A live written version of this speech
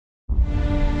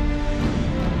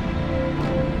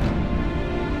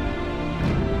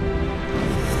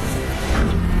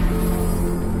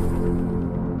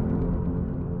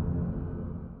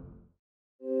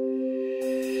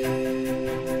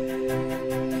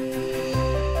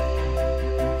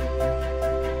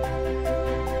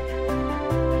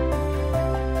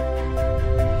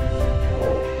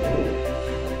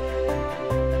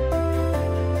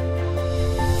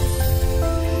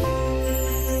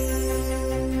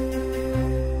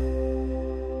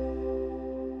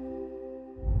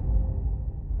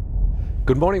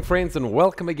Good morning, friends, and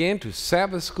welcome again to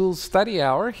Sabbath School Study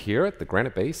Hour here at the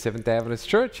Granite Bay Seventh Adventist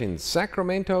Church in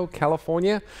Sacramento,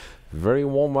 California. Very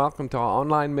warm welcome to our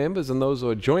online members and those who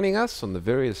are joining us on the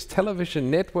various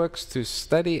television networks to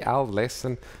study our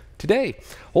lesson today.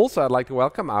 Also, I'd like to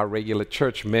welcome our regular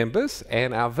church members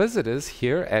and our visitors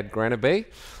here at Granite Bay.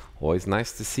 Always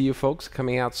nice to see you folks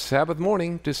coming out Sabbath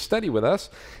morning to study with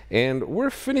us. And we're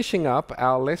finishing up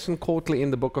our lesson quarterly in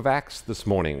the book of Acts this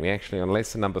morning. We're actually on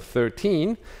lesson number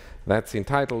 13. That's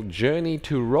entitled Journey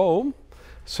to Rome.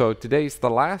 So today's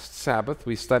the last Sabbath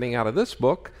we're studying out of this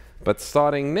book. But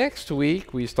starting next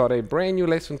week, we start a brand new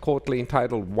lesson quarterly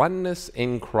entitled Oneness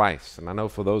in Christ. And I know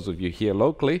for those of you here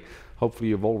locally, hopefully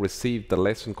you've all received the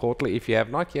lesson quarterly. If you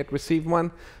have not yet received one,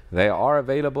 they are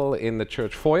available in the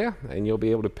church foyer, and you'll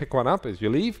be able to pick one up as you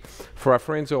leave. For our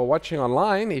friends who are watching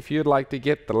online, if you'd like to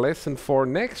get the lesson for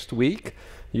next week,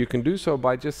 you can do so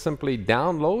by just simply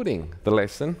downloading the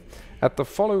lesson at the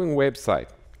following website,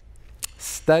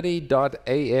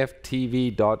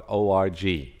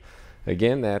 study.aftv.org.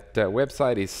 Again, that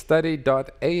website is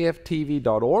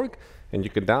study.aftv.org, and you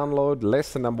can download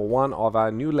lesson number 1 of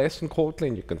our new lesson quarterly,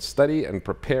 and you can study and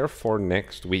prepare for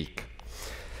next week.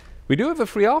 We do have a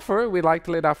free offer we'd like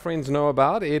to let our friends know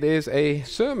about. It is a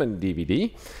sermon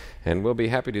DVD, and we'll be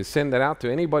happy to send that out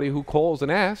to anybody who calls and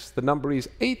asks. The number is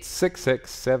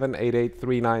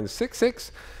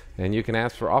 866-788-3966, and you can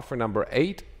ask for offer number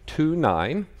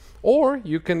 829, or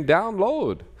you can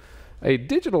download a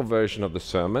digital version of the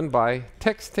sermon by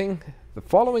texting the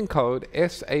following code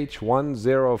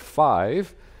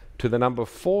SH105 to the number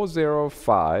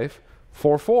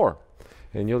 40544.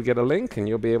 And you'll get a link, and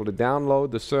you'll be able to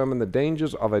download the sermon, The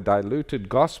Dangers of a Diluted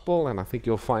Gospel, and I think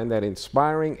you'll find that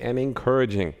inspiring and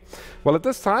encouraging. Well, at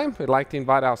this time, we'd like to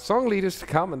invite our song leaders to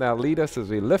come, and they'll lead us as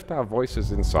we lift our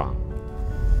voices in song.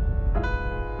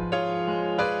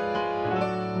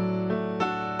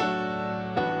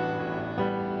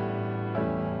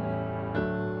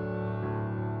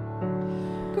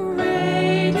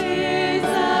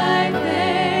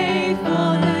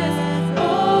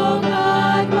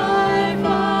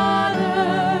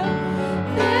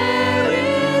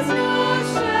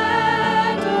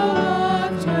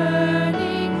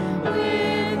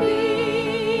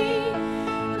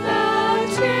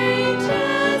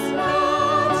 Changes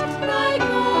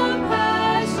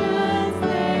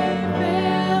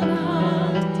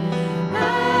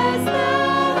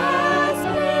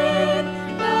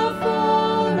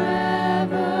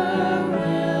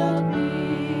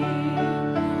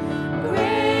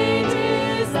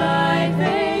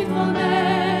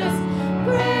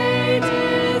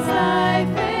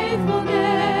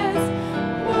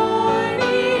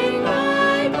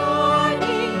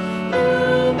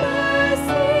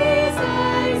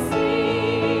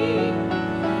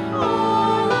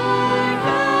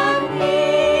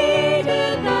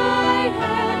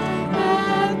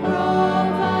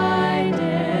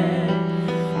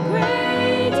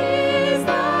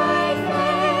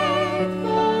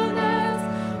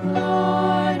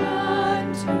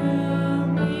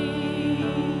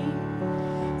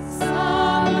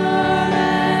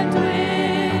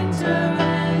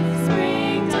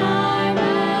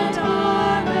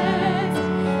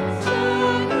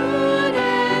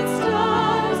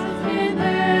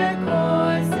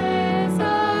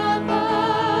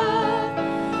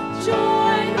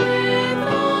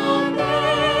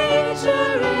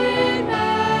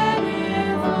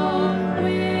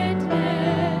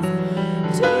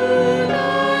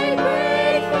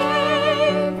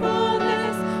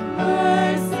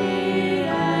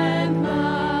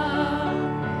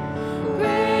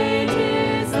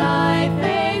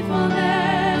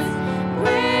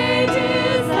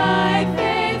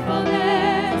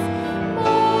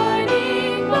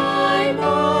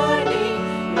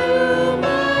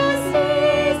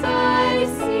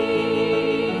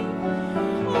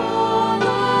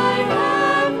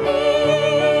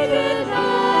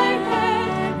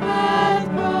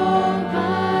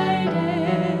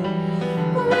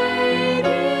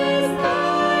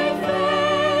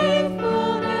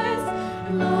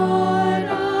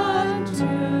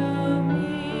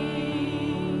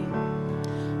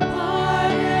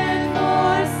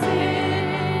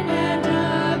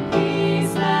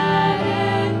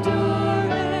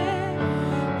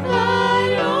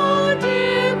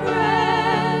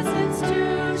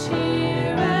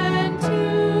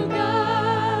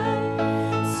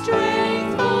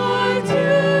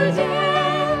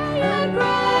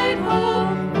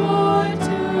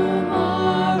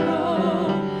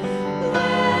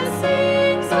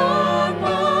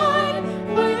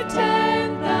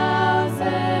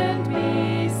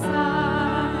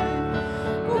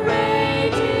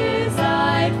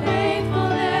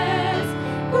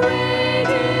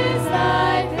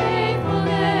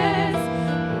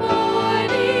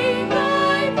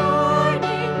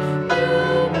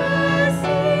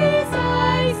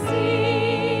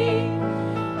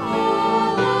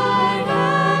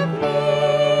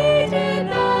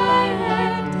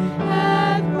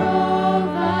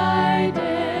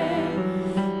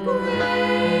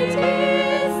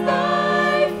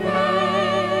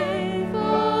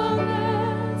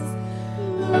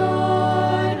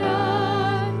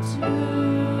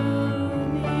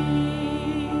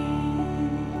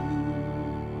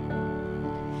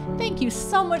Thank you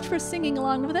so much for singing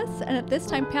along with us. And at this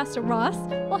time, Pastor Ross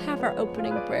will have our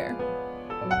opening prayer.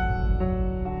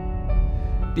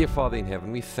 Dear Father in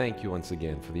heaven, we thank you once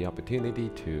again for the opportunity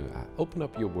to open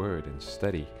up your word and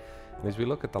study. And as we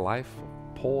look at the life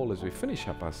of Paul, as we finish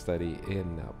up our study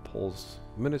in Paul's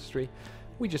ministry,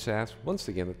 we just ask once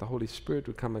again that the Holy Spirit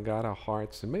would come and guide our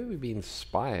hearts, and may we be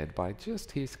inspired by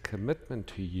just his commitment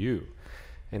to you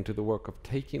and to the work of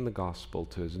taking the gospel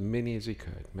to as many as he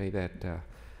could. May that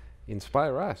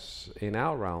inspire us in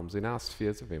our realms, in our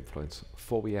spheres of influence,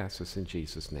 for we ask this in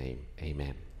Jesus' name.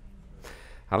 Amen.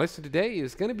 Our lesson today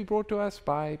is going to be brought to us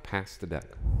by Pastor Doug.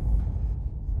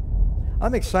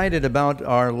 I'm excited about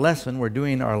our lesson. We're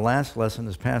doing our last lesson,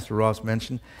 as Pastor Ross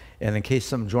mentioned. And in case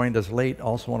some joined us late,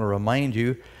 also want to remind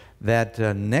you that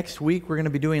next week we're going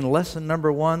to be doing lesson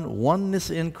number 1. Oneness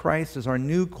in Christ is our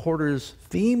new quarter's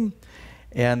theme.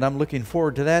 And I'm looking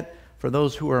forward to that. For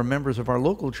those who are members of our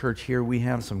local church here, we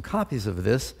have some copies of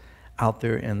this out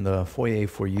there in the foyer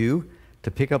for you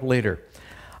to pick up later.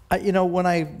 When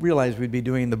I realized we'd be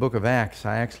doing the book of Acts,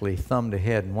 I actually thumbed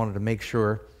ahead and wanted to make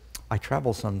sure. I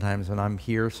travel sometimes, and I'm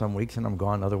here some weeks, and I'm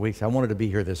gone other weeks. I wanted to be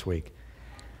here this week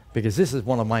because this is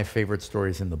one of my favorite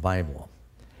stories in the Bible.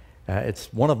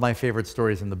 It's one of my favorite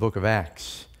stories in the book of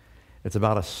Acts. It's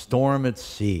about a storm at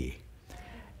sea,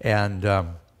 and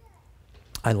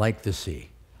I like the sea.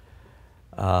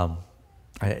 And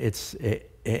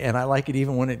I like it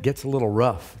even when it gets a little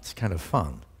rough. It's kind of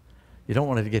fun. You don't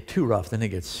want it to get too rough, then it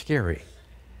gets scary.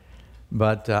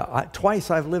 But twice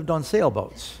I've lived on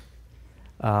sailboats.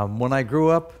 When I grew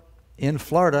up in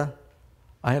Florida,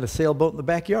 I had a sailboat in the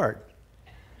backyard.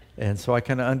 And so I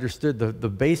kind of understood the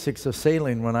basics of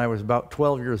sailing when I was about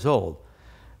 12 years old.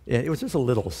 It was just a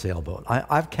little sailboat.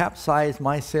 I've capsized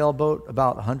my sailboat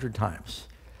about 100 times.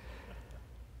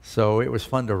 So it was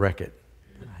fun to wreck it.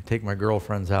 I'd take my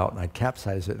girlfriends out and I'd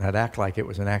capsize it and I'd act like it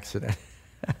was an accident.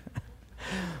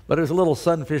 But it was a little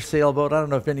sunfish sailboat. I don't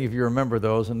know if any of you remember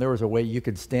those. And there was a way you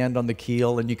could stand on the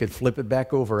keel and you could flip it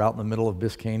back over out in the middle of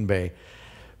Biscayne Bay.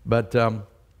 But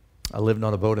I lived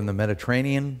on a boat in the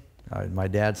Mediterranean. My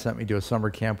dad sent me to a summer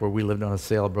camp where we lived on a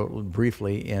sailboat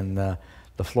briefly in the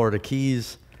Florida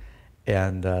Keys.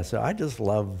 And so I just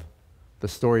love the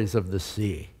stories of the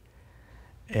sea.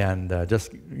 And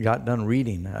just got done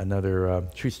reading another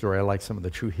true story. I like some of the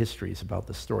true histories about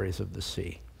the stories of the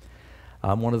sea.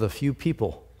 I'm one of the few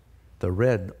people that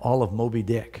read all of Moby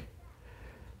Dick.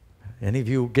 Any of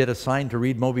you get assigned to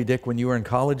read Moby Dick when you were in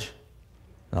college?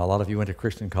 Now, a lot of you went to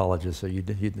Christian colleges, so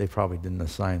they probably didn't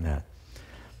assign that.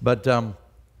 But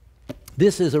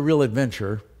this is a real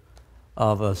adventure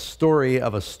of a story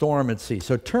of a storm at sea.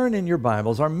 So turn in your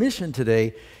Bibles. Our mission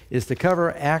today is to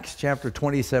cover Acts chapter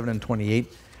 27 and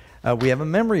 28. We have a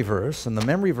memory verse, and the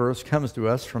memory verse comes to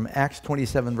us from Acts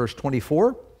 27, verse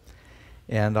 24.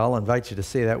 And I'll invite you to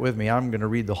say that with me. I'm going to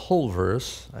read the whole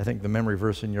verse. I think the memory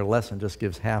verse in your lesson just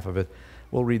gives half of it.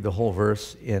 We'll read the whole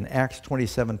verse in Acts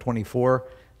 27:24,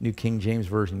 New King James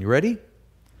Version. You ready?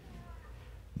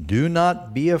 Do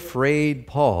not be afraid,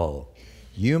 Paul.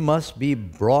 You must be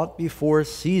brought before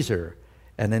Caesar,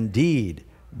 and indeed,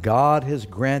 God has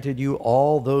granted you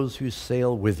all those who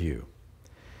sail with you.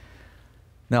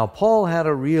 Now, Paul had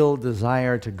a real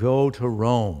desire to go to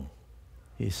Rome.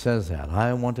 He says that.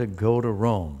 I want to go to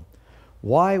Rome.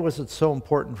 Why was it so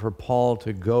important for Paul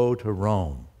to go to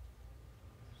Rome?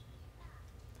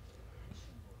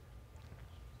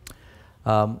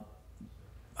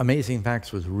 Amazing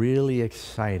Facts was really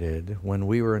excited when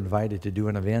we were invited to do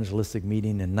an evangelistic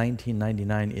meeting in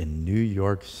 1999 in New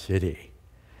York City.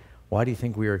 Why do you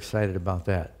think we were excited about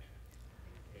that?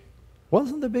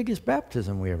 Wasn't the biggest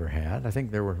baptism we ever had. I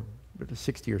think there were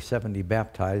 60 or 70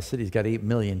 baptized. The city's got 8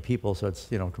 million people, so it's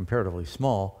comparatively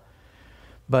small.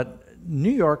 But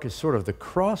New York is sort of the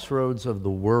crossroads of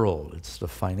the world. It's the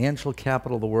financial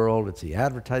capital of the world. It's the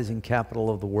advertising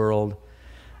capital of the world.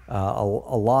 A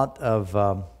lot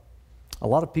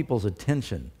of people's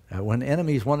attention. When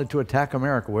enemies wanted to attack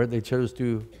America, where they chose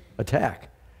to attack,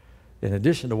 in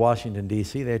addition to Washington,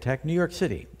 D.C., they attacked New York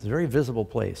City. It's a very visible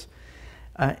place.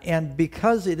 And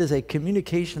because it is a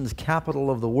communications capital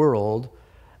of the world,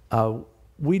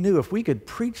 we knew if we could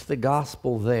preach the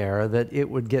gospel there, that it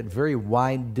would get very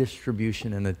wide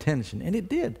distribution and attention, and it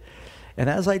did. And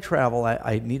as I travel,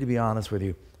 I need to be honest with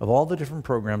you, of all the different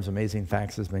programs Amazing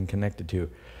Facts has been connected to,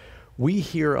 we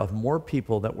hear of more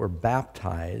people that were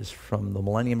baptized from the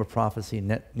Millennium of Prophecy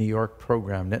Net New York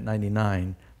program, Net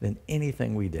 99, than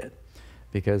anything we did.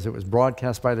 Because it was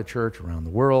broadcast by the church around the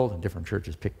world, and different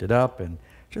churches picked it up, and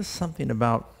just something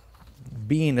about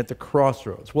being at the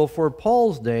crossroads. Well, for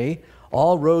Paul's day,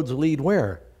 all roads lead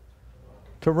where?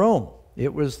 To Rome.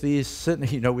 It was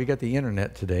we got the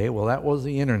internet today. Well, that was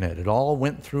the internet. It all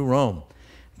went through Rome.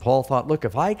 Paul thought, look,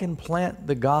 if I can plant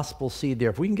the gospel seed there,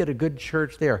 if we can get a good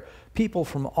church there, people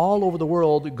from all over the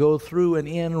world go through and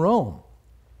in Rome.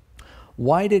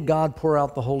 Why did God pour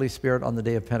out the Holy Spirit on the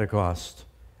day of Pentecost?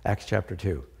 Acts chapter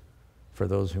 2, for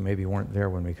those who maybe weren't there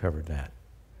when we covered that.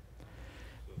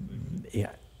 Yeah,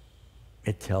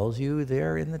 it tells you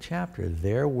there in the chapter,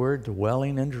 there were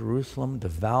dwelling in Jerusalem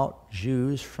devout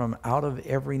Jews from out of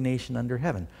every nation under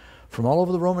heaven. From all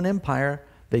over the Roman Empire,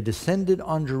 they descended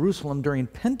on Jerusalem during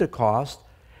Pentecost.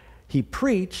 He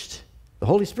preached, the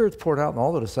Holy Spirit poured out and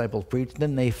all the disciples preached,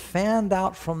 then they fanned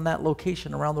out from that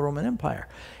location around the Roman Empire.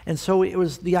 And so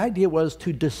the idea was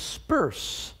to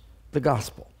disperse the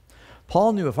gospel.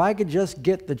 Paul knew if I could just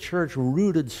get the church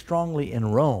rooted strongly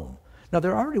in Rome. Now,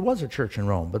 there already was a church in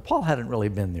Rome, but Paul hadn't really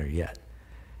been there yet.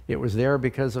 It was there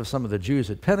because of some of the Jews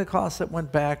at Pentecost that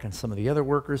went back and some of the other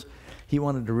workers. He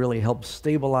wanted to really help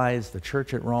stabilize the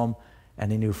church at Rome,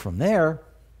 and he knew from there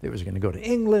it was going to go to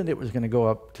England, it was going to go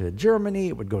up to Germany,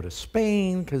 it would go to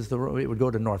Spain, it would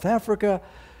go to North Africa,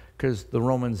 because the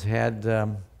Romans had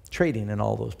trading in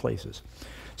all those places.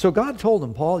 So God told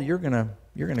him, Paul, you're going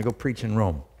to go preach in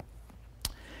Rome.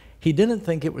 He didn't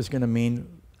think it was going to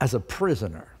mean as a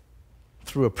prisoner,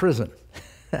 through a prison.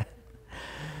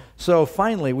 So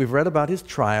finally, we've read about his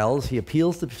trials. He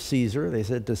appeals to Caesar. They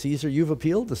said, to Caesar you've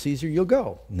appealed, to Caesar you'll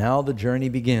go. Now the journey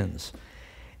begins.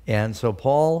 And so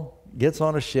Paul gets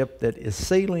on a ship that is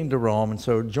sailing to Rome. And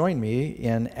so join me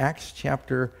in Acts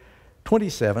chapter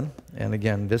 27. And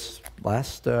again, this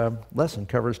last lesson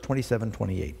covers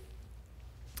 27-28.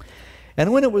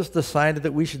 And when it was decided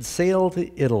that we should sail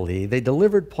to Italy, they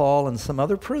delivered Paul and some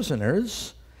other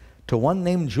prisoners to one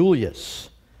named Julius,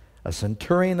 a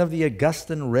centurion of the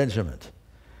Augustan regiment.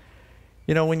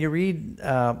 You know, when you read,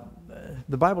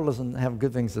 the Bible doesn't have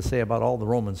good things to say about all the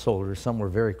Roman soldiers. Some were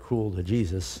very cruel to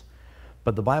Jesus.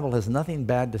 But the Bible has nothing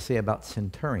bad to say about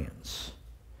centurions.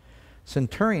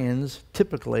 Centurions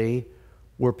typically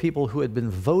were people who had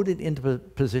been voted into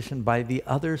position by the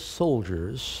other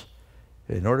soldiers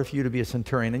in order for you to be a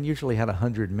centurion, and usually had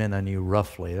 100 men on you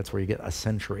roughly. That's where you get a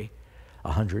century,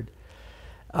 100.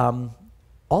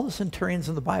 All the centurions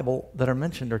in the Bible that are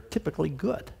mentioned are typically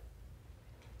good.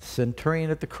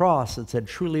 Centurion at the cross that said,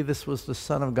 truly this was the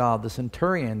Son of God. The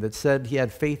centurion that said he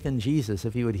had faith in Jesus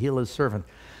if he would heal his servant.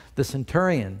 The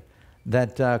centurion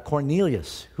that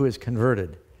Cornelius, who is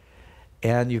converted.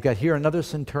 And you've got here another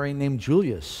centurion named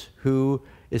Julius, who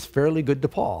is fairly good to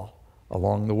Paul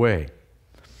along the way.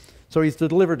 So he's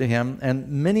delivered to him, and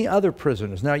many other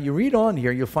prisoners. Now you read on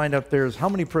here, you'll find out there's how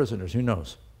many prisoners? Who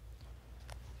knows?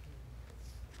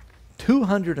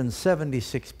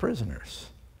 276 prisoners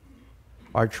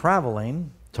are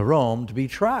traveling to Rome to be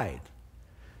tried.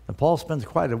 And Paul spends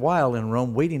quite a while in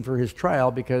Rome waiting for his trial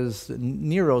because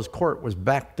Nero's court was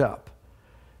backed up.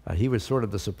 He was sort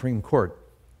of the Supreme Court.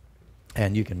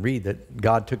 And you can read that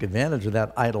God took advantage of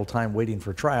that idle time waiting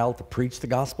for trial to preach the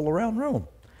gospel around Rome.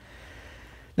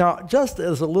 Now, just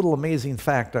as a little amazing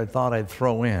fact I thought I'd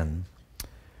throw in,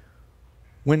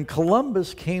 when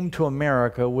Columbus came to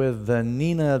America with the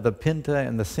Nina, the Pinta,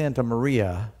 and the Santa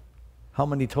Maria, how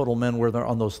many total men were there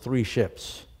on those 3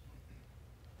 ships?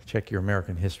 Check your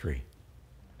American history.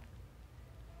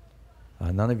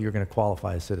 None of you are going to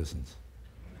qualify as citizens.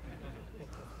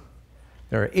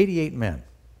 There are 88 men,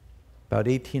 about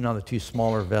 18 on the 2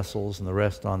 smaller vessels and the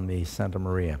rest on the Santa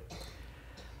Maria.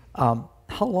 How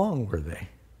long were they?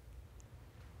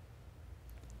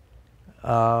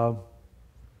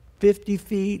 50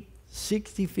 feet,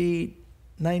 60 feet,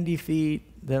 90 feet,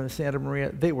 then Santa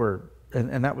Maria. They were,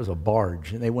 and that was a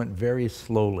barge, and they went very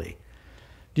slowly.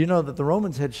 Do you know that the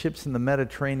Romans had ships in the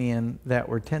Mediterranean that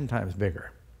were 10 times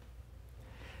bigger?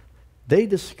 They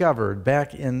discovered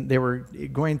they were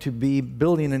going to be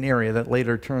building an area that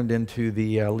later turned into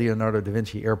the Leonardo da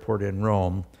Vinci Airport in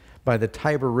Rome by the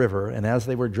Tiber River, and as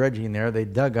they were dredging there, they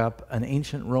dug up an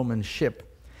ancient Roman ship,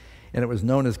 and it was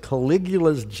known as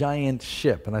Caligula's giant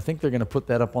ship. And I think they're going to put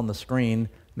that up on the screen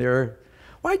there.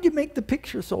 Why'd you make the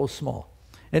picture so small?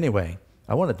 Anyway,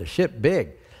 I wanted the ship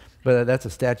big, but that's a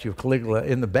statue of Caligula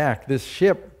in the back. This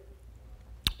ship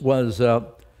was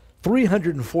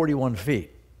 341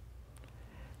 feet.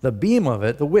 The beam of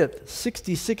it, the width,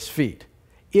 66 feet.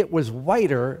 It was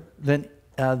wider than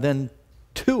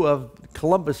 2 of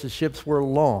Columbus's ships were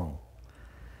long.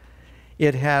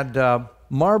 It had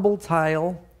marble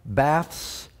tile,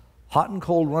 baths, hot and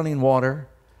cold running water,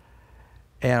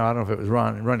 and I don't know if it was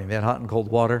running. They had hot and cold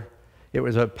water. It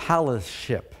was a palace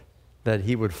ship that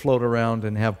he would float around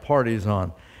and have parties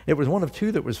on. It was one of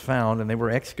two that was found, and they were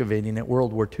excavating it.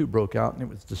 World War II broke out, and it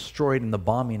was destroyed in the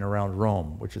bombing around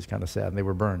Rome, which is kind of sad, and they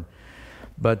were burned.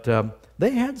 But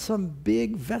they had some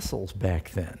big vessels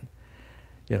back then.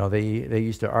 You know, they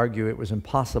used to argue it was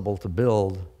impossible to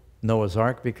build Noah's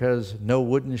Ark because no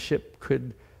wooden ship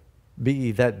could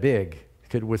be that big,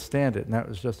 could withstand it, and that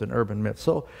was just an urban myth.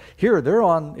 So here they're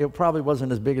on, it probably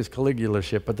wasn't as big as Caligula's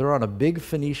ship, but they're on a big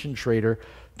Phoenician trader.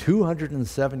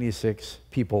 276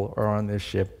 people are on this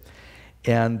ship,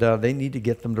 and they need to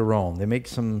get them to Rome. They make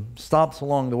some stops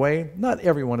along the way. Not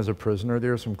everyone is a prisoner.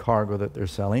 There's some cargo that they're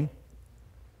selling.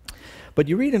 But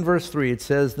you read in verse 3, it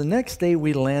says, "The next day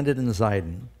we landed in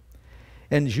Sidon,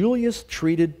 and Julius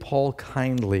treated Paul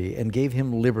kindly and gave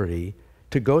him liberty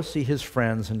to go see his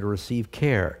friends and to receive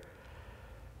care."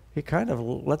 He kind of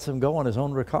lets him go on his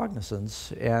own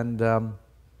recognizance and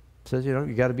says, you know,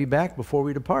 you got to be back before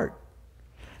we depart.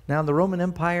 Now, in the Roman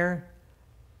Empire,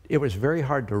 it was very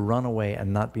hard to run away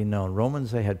and not be known.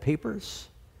 Romans, they had papers.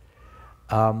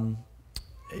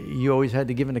 You always had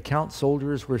to give an account.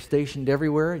 Soldiers were stationed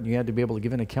everywhere, and you had to be able to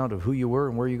give an account of who you were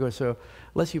and where you go. So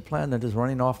unless you planned on just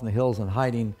running off in the hills and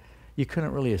hiding, you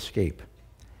couldn't really escape.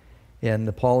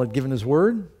 And Paul had given his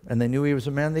word, and they knew he was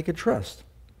a man they could trust.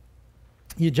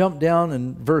 You jump down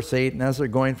in verse 8, and as they're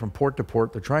going from port to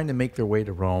port, they're trying to make their way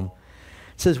to Rome.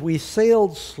 It says, "We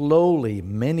sailed slowly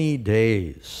many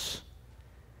days,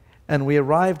 and we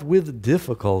arrived with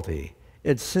difficulty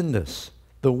at Sindus,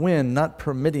 the wind not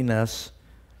permitting us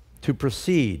to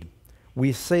proceed.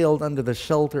 We sailed under the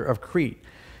shelter of Crete."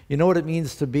 You know what it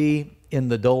means to be in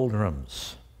the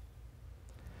doldrums?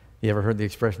 You ever heard the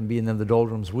expression, being in the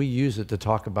doldrums? We use it to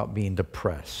talk about being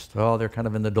depressed. Oh, they're kind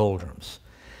of in the doldrums.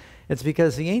 It's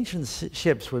because the ancient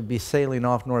ships would be sailing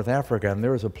off North Africa, and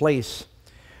there was a place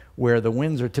where the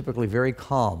winds are typically very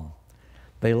calm.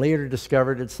 They later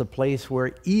discovered it's the place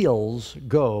where eels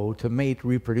go to mate,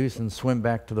 reproduce, and swim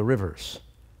back to the rivers.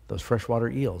 Those freshwater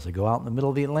eels, they go out in the middle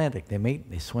of the Atlantic, they mate,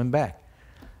 they swim back.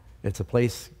 It's a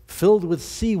place filled with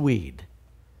seaweed.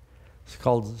 It's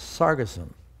called sargassum.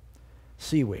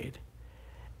 Seaweed.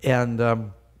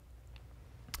 And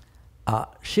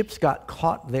ships got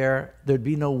caught there. There'd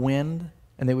be no wind,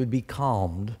 and they would be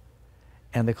calmed.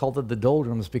 And they called it the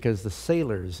doldrums because the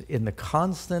sailors, in the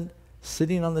constant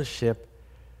sitting on the ship,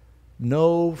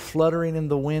 no fluttering in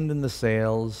the wind in the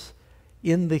sails,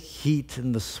 in the heat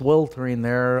and the sweltering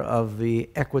there of the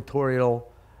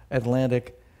equatorial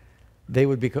Atlantic, they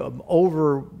would become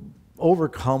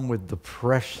overcome with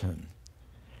depression.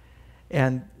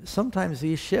 And sometimes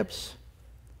these ships,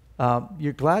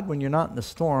 you're glad when you're not in a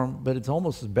storm, but it's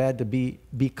almost as bad to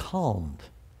be calmed.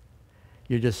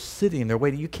 You're just sitting there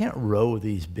waiting. You can't row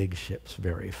these big ships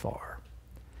very far.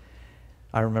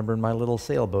 I remember in my little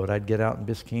sailboat, I'd get out in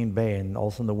Biscayne Bay, and all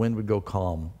of a sudden the wind would go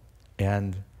calm.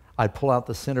 And I'd pull out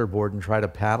the centerboard and try to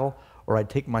paddle, or I'd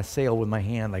take my sail with my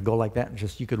hand. I'd go like that, and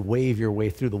just you could wave your way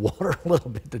through the water a little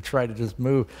bit to try to just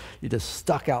move. You're just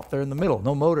stuck out there in the middle,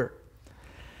 no motor.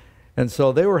 And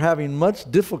so they were having much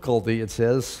difficulty, it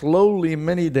says, slowly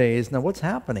many days. Now what's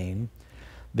happening?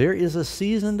 There is a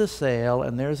season to sail,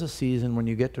 and there's a season when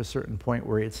you get to a certain point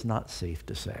where it's not safe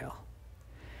to sail.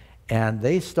 And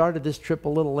they started this trip a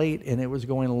little late, and it was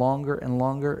going longer and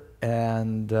longer.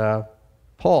 And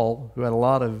Paul, who had a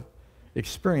lot of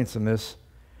experience in this,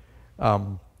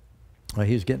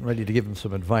 he was getting ready to give him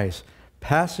some advice.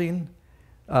 Passing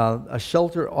a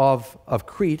shelter of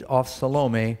Crete off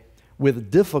Salome,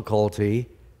 with difficulty,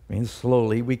 means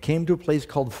slowly, we came to a place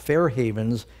called Fair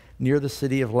Havens near the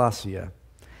city of Lasea.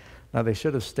 Now, they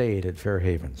should have stayed at Fair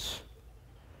Havens.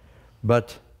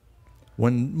 But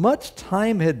when much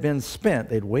time had been spent,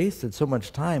 they'd wasted so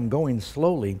much time going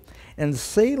slowly, and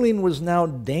sailing was now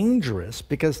dangerous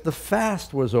because the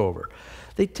fast was over.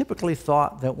 They typically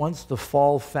thought that once the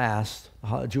fall fast,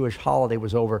 a Jewish holiday,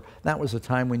 was over, that was the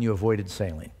time when you avoided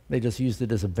sailing. They just used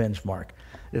it as a benchmark.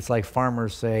 It's like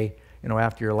farmers say, you know,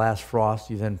 after your last frost,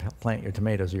 you then plant your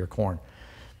tomatoes or your corn.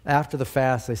 After the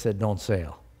fast, they said, don't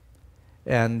sail.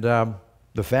 And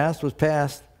the fast was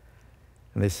passed,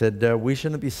 and they said, we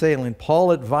shouldn't be sailing.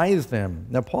 Paul advised them.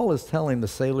 Now, Paul is telling the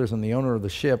sailors and the owner of the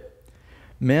ship,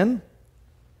 men,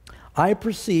 I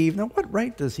perceive. Now, what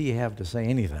right does he have to say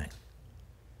anything?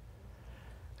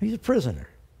 He's a prisoner.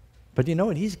 But you know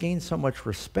what? He's gained so much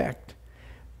respect.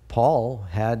 Paul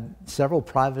had several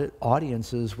private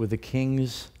audiences with the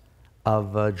kings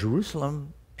of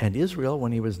Jerusalem and Israel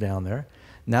when he was down there.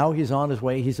 Now he's on his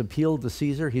way. He's appealed to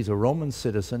Caesar. He's a Roman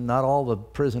citizen. Not all the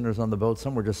prisoners on the boat.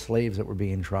 Some were just slaves that were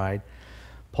being tried.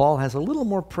 Paul has a little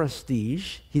more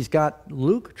prestige. He's got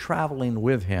Luke traveling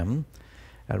with him.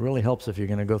 That really helps if you're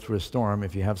going to go through a storm,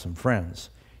 if you have some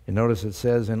friends. You notice it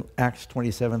says in Acts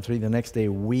 27:3, the next day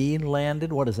we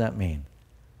landed. What does that mean?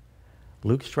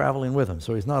 Luke's traveling with him,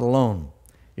 so he's not alone.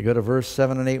 You go to verse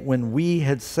 7 and 8, when we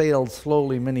had sailed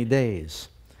slowly many days.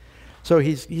 So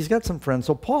he's got some friends.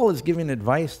 So Paul is giving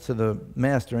advice to the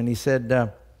master, and he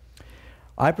said,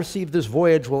 I perceive this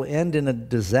voyage will end in a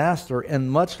disaster and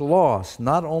much loss,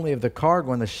 not only of the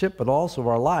cargo and the ship, but also of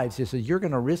our lives. He says, you're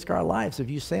going to risk our lives if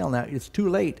you sail now. It's too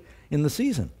late in the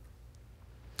season.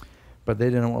 But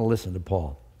they didn't want to listen to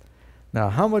Paul. Now,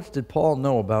 how much did Paul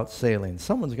know about sailing?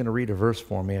 Someone's going to read a verse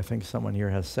for me. I think someone here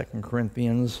has 2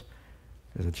 Corinthians.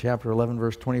 There's a chapter 11,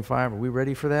 verse 25. Are we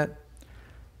ready for that?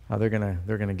 They're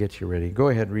gonna get you ready. Go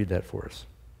ahead and read that for us.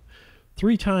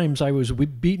 3 times I was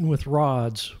beaten with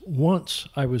rods. Once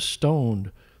I was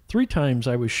stoned. 3 times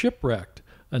I was shipwrecked.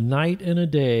 A night and a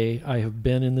day I have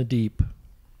been in the deep.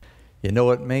 You know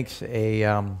what makes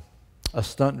a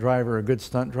stunt driver a good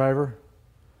stunt driver?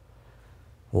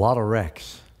 A lot of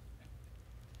wrecks.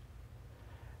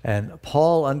 And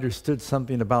Paul understood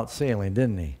something about sailing,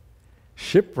 didn't he?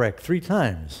 Shipwrecked 3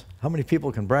 times. How many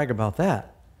people can brag about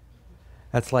that?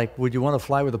 That's like, would you want to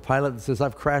fly with a pilot that says,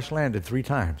 I've crash landed 3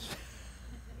 times?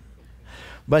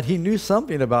 But he knew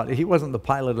something about it. He wasn't the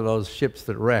pilot of those ships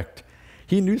that wrecked.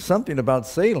 He knew something about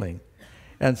sailing.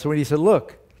 And so when he said,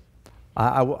 look,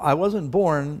 I wasn't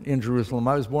born in Jerusalem.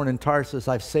 I was born in Tarsus.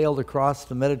 I've sailed across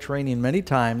the Mediterranean many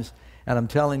times, and I'm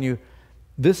telling you,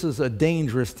 this is a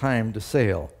dangerous time to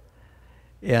sail.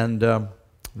 And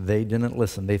they didn't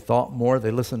listen. They thought more.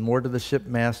 They listened more to the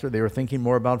shipmaster. They were thinking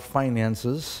more about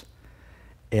finances.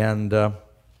 And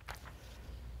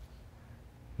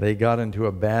they got into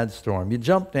a bad storm. You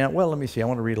jump down. Well, let me see. I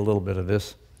want to read a little bit of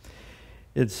this.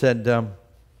 It said,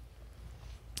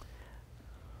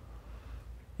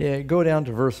 go down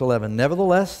to verse 11.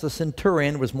 Nevertheless, the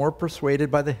centurion was more persuaded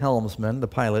by the helmsman, the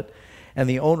pilot, and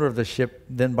the owner of the ship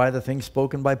than by the things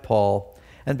spoken by Paul.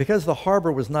 And because the harbor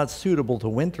was not suitable to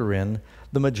winter in,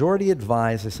 the majority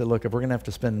advised, they said, look, if we're going to have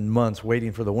to spend months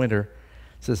waiting for the winter,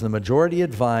 it says the majority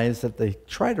advised that they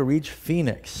try to reach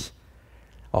Phoenix,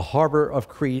 a harbor of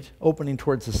Crete opening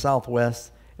towards the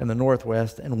southwest and the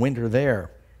northwest, and winter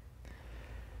there.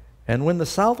 And when the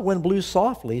south wind blew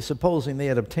softly, supposing they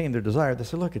had obtained their desire, they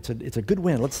said, look, it's a good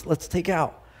wind. Let's take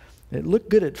out. It looked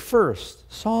good at first,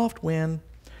 soft wind.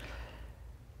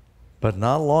 But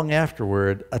not long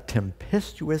afterward, a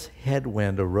tempestuous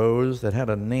headwind arose that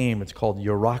had a name. It's called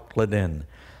Euroclydon.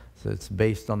 So it's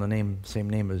based on the same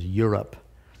name as Europe.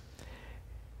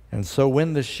 And so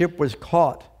when the ship was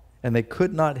caught and they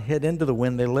could not head into the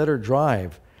wind, they let her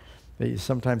drive.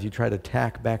 Sometimes you try to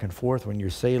tack back and forth when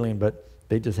you're sailing, but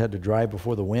they just had to drive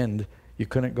before the wind. You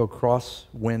couldn't go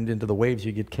crosswind into the waves.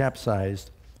 You get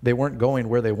capsized. They weren't going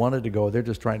where they wanted to go. They're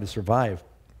just trying to survive.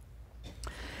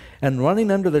 And running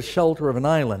under the shelter of an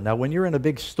island. Now, when you're in a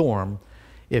big storm,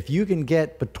 if you can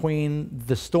get between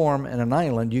the storm and an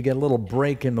island, you get a little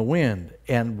break in the wind.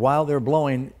 And while they're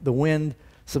blowing, the wind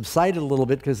subsided a little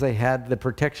bit because they had the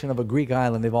protection of a Greek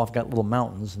island. They've often got little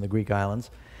mountains in the Greek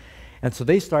islands. And so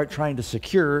they start trying to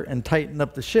secure and tighten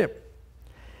up the ship.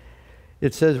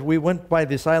 It says, we went by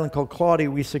this island called Claudia.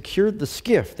 We secured the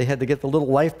skiff. They had to get the little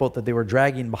lifeboat that they were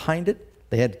dragging behind it.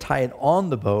 They had to tie it on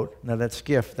the boat. Now that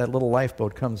skiff, that little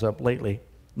lifeboat comes up later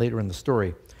in the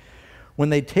story. When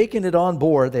they'd taken it on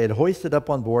board, they had hoisted up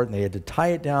on board, and they had to tie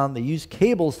it down. They used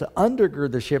cables to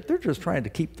undergird the ship. They're just trying to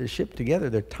keep the ship together.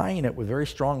 They're tying it with very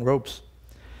strong ropes.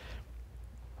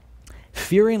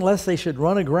 Fearing lest they should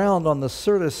run aground on the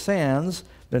Syrtis sands,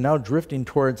 they're now drifting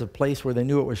towards a place where they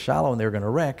knew it was shallow and they were going to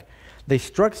wreck. They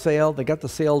struck sail. They got the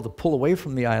sail to pull away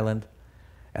from the island,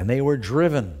 and they were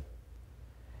driven.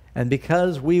 And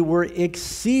because we were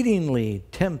exceedingly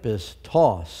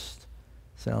tempest-tossed,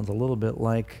 sounds a little bit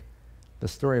like the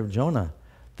story of Jonah.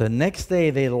 The next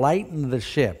day they lightened the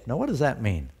ship. Now what does that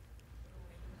mean?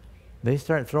 They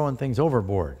start throwing things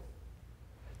overboard.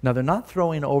 Now they're not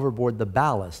throwing overboard the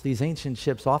ballast. These ancient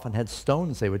ships often had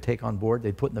stones they would take on board.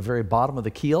 They'd put in the very bottom of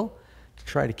the keel to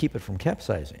try to keep it from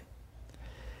capsizing.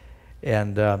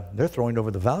 And they're throwing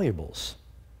over the valuables.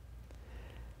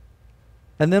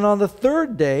 And then on the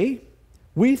 3rd day,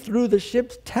 we threw the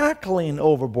ship's tackling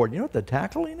overboard. You know what the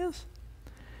tackling is?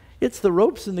 It's the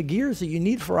ropes and the gears that you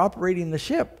need for operating the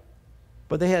ship.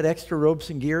 But they had extra ropes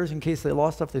and gears in case they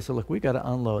lost stuff. They said, look, we've got to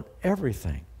unload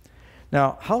everything.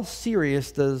 Now, how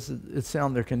serious does it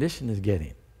sound their condition is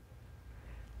getting?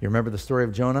 You remember the story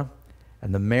of Jonah?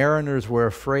 And the mariners were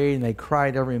afraid, and they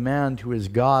cried every man to his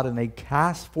God, and they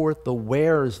cast forth the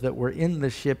wares that were in the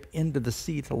ship into the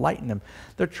sea to lighten them.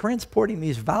 They're transporting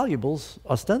these valuables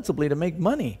ostensibly to make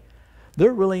money.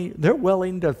 They're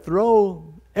willing to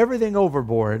throw everything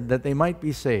overboard that they might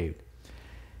be saved.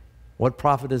 What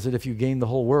profit is it if you gain the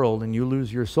whole world and you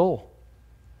lose your soul?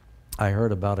 I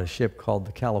heard about a ship called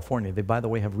the California. They, by the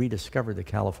way, have rediscovered the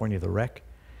California, the wreck.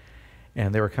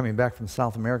 And they were coming back from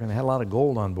South America, and they had a lot of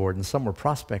gold on board, and some were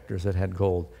prospectors that had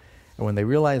gold. And when they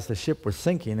realized the ship was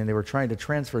sinking and they were trying to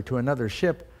transfer to another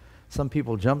ship, some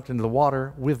people jumped into the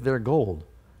water with their gold.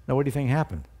 Now, what do you think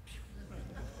happened?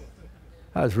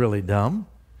 That was really dumb.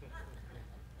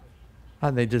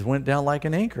 And they just went down like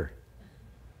an anchor.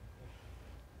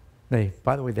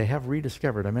 By the way, they have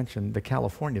rediscovered, I mentioned the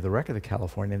California, the wreck of the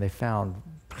California, and they found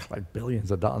like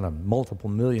billions of dollars, multiple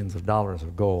millions of dollars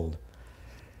of gold.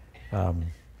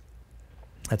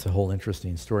 That's a whole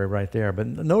interesting story right there. But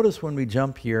notice when we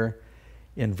jump here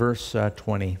in verse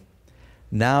 20.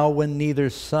 Now when neither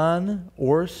sun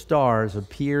or stars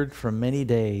appeared for many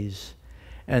days,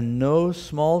 and no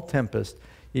small tempest.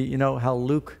 You know how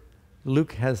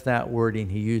Luke has that wording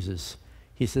he uses.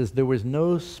 He says, there was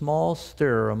no small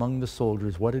stir among the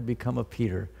soldiers. What had become of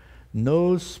Peter?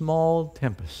 No small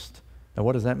tempest. Now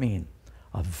what does that mean?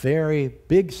 A very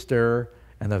big stir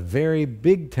and a very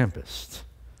big tempest.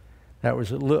 That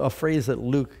was a phrase that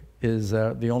Luke is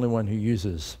the only one who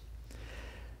uses.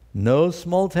 No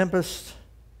small tempest.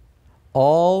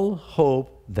 All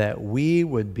hope that we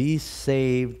would be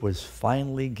saved was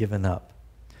finally given up.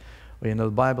 Well, you know,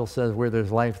 the Bible says where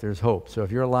there's life, there's hope. So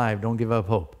if you're alive, don't give up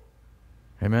hope.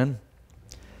 Amen?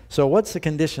 So what's the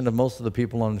condition of most of the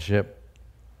people on the ship?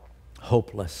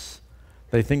 Hopeless.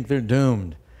 They think they're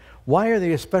doomed. Why are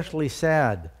they especially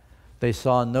sad? They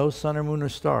saw no sun or moon or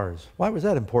stars. Why was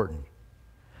that important?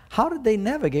 How did they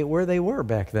navigate where they were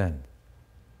back then?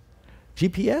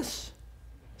 GPS?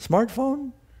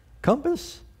 Smartphone?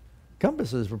 Compass?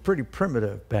 Compasses were pretty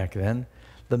primitive back then.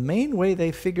 The main way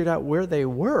they figured out where they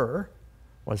were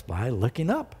was by looking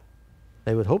up.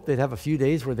 They would hope they'd have a few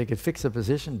days where they could fix a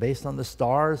position based on the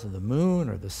stars or the moon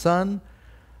or the sun,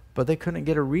 but they couldn't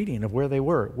get a reading of where they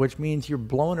were, which means you're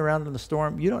blowing around in the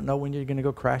storm. You don't know when you're going to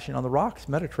go crashing on the rocks.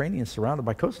 Mediterranean is surrounded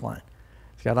by coastline.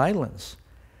 It's got islands.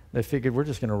 They figured we're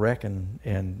just going to wreck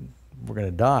and we're going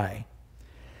to die.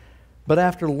 But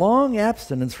after long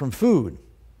abstinence from food,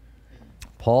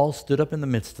 Paul stood up in the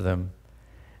midst of them and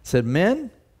said,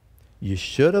 men, you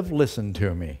should have listened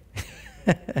to me.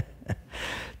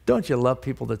 Don't you love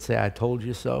people that say, I told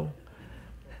you so?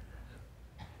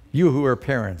 You who are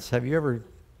parents, have you ever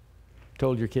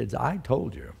told your kids, I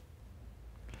told you?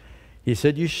 He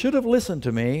said, you should have listened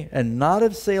to me and not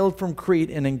have sailed from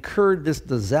Crete and incurred this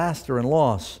disaster and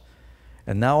loss.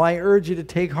 And now I urge you to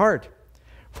take heart,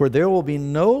 for there will be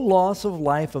no loss of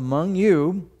life among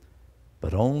you,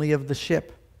 but only of the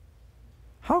ship.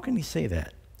 How can he say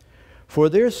that? For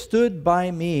there stood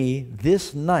by me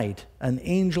this night an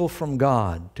angel from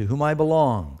God, to whom I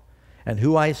belong, and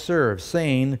who I serve,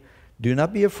 saying, do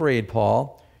not be afraid,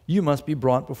 Paul. You must be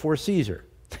brought before Caesar.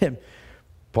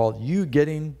 Paul, you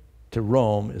getting to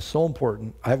Rome is so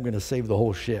important, I'm going to save the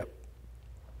whole ship.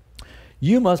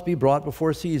 You must be brought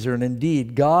before Caesar, and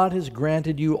indeed, God has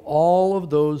granted you all of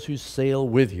those who sail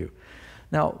with you.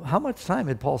 Now, how much time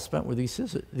had Paul spent with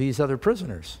these other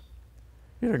prisoners?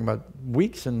 You're talking about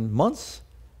weeks and months.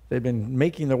 They've been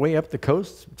making their way up the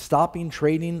coast, stopping,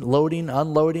 trading, loading,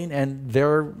 unloading, and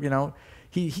they're, you know,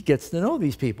 he gets to know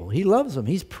these people. He loves them.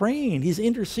 He's praying. He's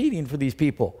interceding for these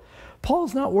people.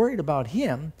 Paul's not worried about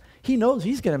him. He knows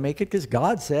he's going to make it because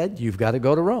God said, you've got to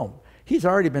go to Rome. He's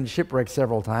already been shipwrecked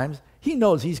several times. He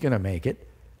knows he's going to make it,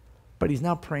 but he's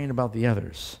now praying about the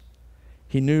others.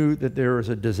 He knew that there was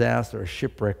a disaster, a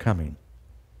shipwreck coming.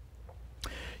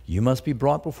 You must be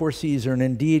brought before Caesar, and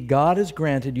indeed God has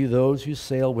granted you those who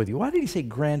sail with you. Why did he say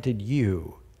granted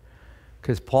you?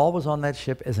 Because Paul was on that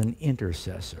ship as an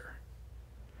intercessor.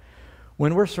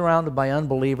 When we're surrounded by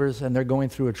unbelievers and they're going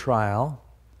through a trial,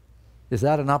 is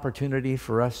that an opportunity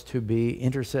for us to be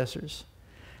intercessors?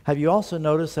 Have you also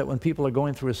noticed that when people are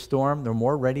going through a storm, they're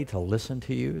more ready to listen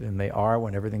to you than they are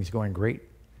when everything's going great?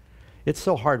 It's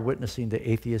so hard witnessing to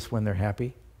atheists when they're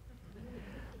happy.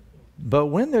 But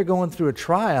when they're going through a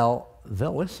trial,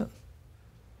 they'll listen.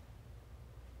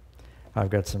 I've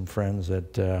got some friends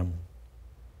that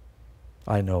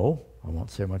I know. I won't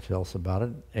say much else about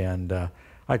it. And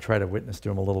I try to witness to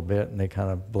them a little bit, and they kind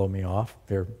of blow me off.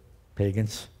 They're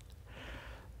pagans.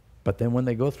 But then when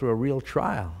they go through a real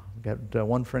trial, I've got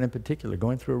one friend in particular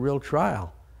going through a real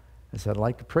trial. I said, I'd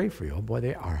like to pray for you. Oh boy,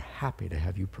 they are happy to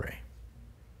have you pray.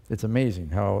 It's amazing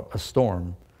how a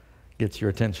storm gets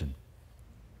your attention.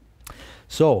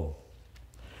 So,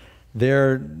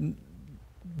 they're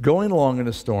going along in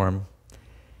a storm,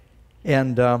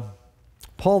 and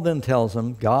Paul then tells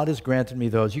them, God has granted me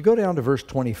those. You go down to verse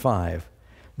 25.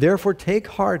 Therefore take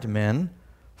heart, men,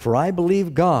 for I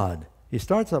believe God. He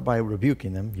starts out by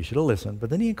rebuking them. You should have listened.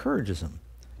 But then he encourages them.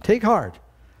 Take heart.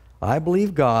 I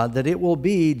believe God that it will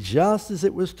be just as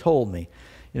it was told me.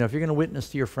 You know, if you're going to witness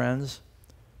to your friends,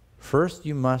 first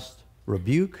you must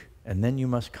rebuke and then you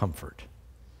must comfort.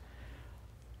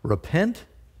 Repent,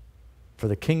 for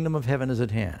the kingdom of heaven is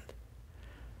at hand.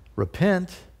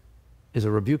 Repent is a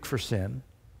rebuke for sin.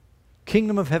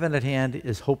 Kingdom of heaven at hand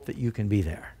is hope that you can be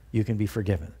there. You can be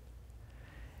forgiven.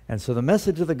 And so the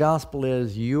message of the gospel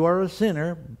is you are a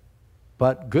sinner,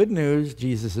 but good news,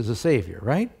 Jesus is a Savior,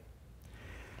 right?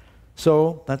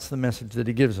 So that's the message that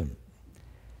he gives them.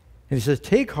 And he says,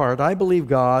 take heart, I believe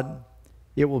God.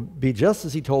 It will be just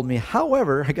as he told me.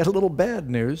 However, I got a little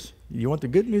bad news. You want the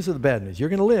good news or the bad news? You're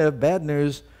going to live. Bad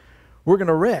news, we're going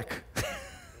to wreck.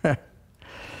 And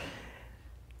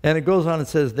it goes on and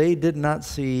says, they did not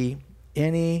see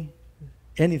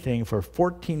anything for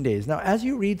 14 days. Now, as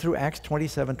you read through Acts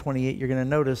 27, 28, you're going to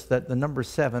notice that the number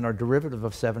 7, or derivative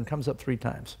of 7, comes up 3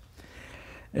 times.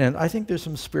 And I think there's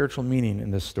some spiritual meaning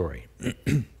in this story.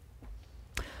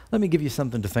 Let me give you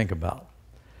something to think about.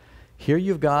 Here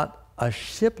you've got a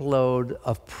shipload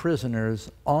of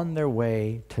prisoners on their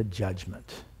way to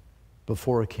judgment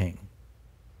before a king.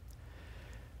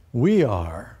 We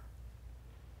are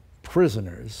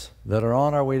prisoners that are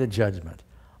on our way to judgment.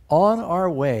 On our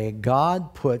way,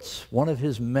 God puts one of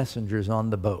his messengers on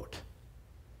the boat.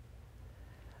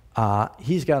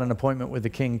 He's got an appointment with the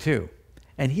king too.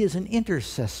 And he is an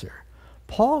intercessor.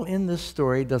 Paul in this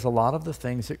story does a lot of the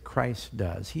things that Christ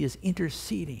does. He is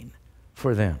interceding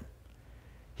for them.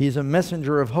 He's a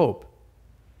messenger of hope.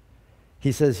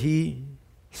 He says he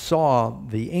saw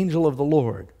the angel of the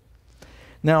Lord.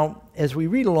 Now, as we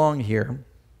read along here,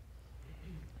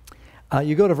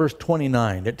 you go to verse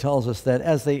 29. It tells us that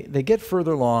as they get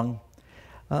further along,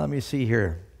 let me see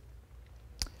here.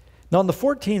 Now on the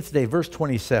 14th day, verse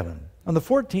 27, on the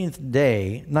 14th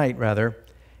day, night rather,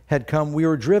 had come, we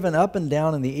were driven up and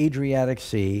down in the Adriatic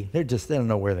Sea. They don't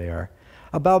know where they are.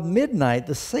 About midnight,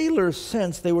 the sailors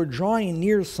sensed they were drawing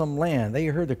near some land. They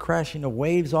heard the crashing of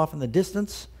waves off in the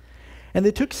distance, and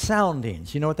they took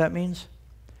soundings. You know what that means?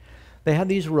 They had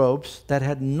these ropes that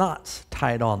had knots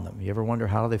tied on them. You ever wonder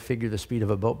how they figure the speed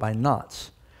of a boat? By knots.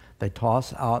 They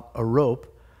toss out a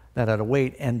rope that had a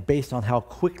weight, and based on how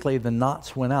quickly the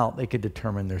knots went out, they could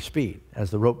determine their speed.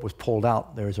 As the rope was pulled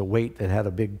out, there was a weight that had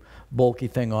a big bulky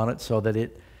thing on it so that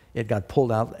it got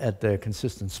pulled out at the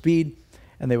consistent speed,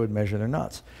 and they would measure their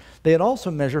knots. They had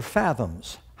also measured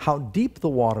fathoms, how deep the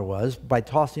water was, by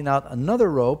tossing out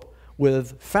another rope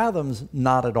with fathoms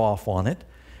knotted off on it,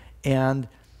 and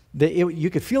you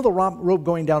could feel the rope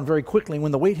going down very quickly.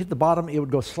 When the weight hit the bottom, it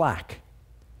would go slack.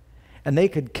 And they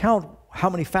could count how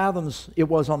many fathoms it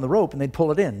was on the rope, and they'd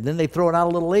pull it in. Then they'd throw it out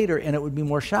a little later, and it would be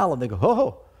more shallow. They go,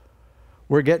 oh,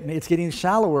 it's getting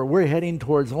shallower. We're heading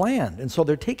towards land. And so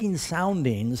they're taking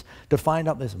soundings to find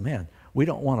out this, man, we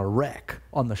don't want to wreck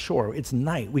on the shore. It's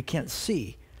night. We can't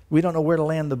see. We don't know where to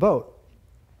land the boat.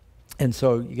 And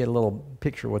so you get a little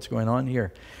picture of what's going on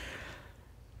here.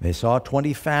 They saw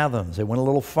 20 fathoms. They went a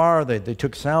little farther. They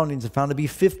took soundings and found to be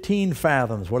 15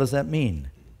 fathoms. What does that mean?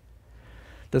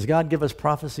 Does God give us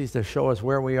prophecies to show us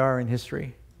where we are in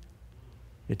history?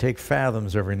 You take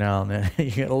fathoms every now and then.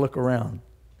 You got to look around.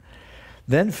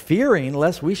 Then, fearing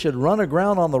lest we should run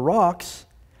aground on the rocks,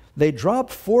 they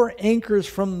dropped 4 anchors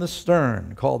from the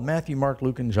stern, called Matthew, Mark,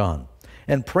 Luke, and John,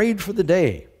 and prayed for the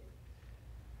day.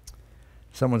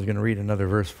 Someone's going to read another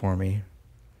verse for me.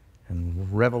 In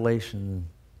Revelation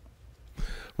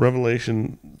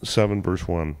 7, verse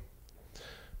 1.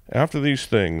 After these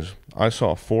things, I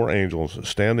saw 4 angels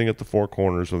standing at the 4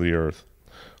 corners of the earth,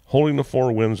 holding the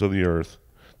 4 winds of the earth,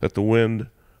 that the wind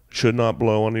should not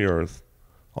blow on the earth,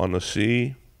 on the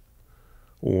sea,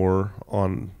 or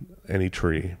on any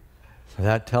tree. So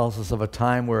that tells us of a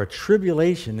time where a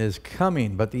tribulation is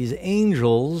coming, but these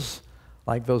angels,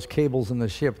 like those cables in the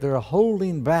ship, they're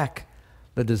holding back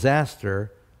the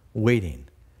disaster, waiting.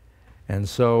 And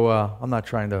so I'm not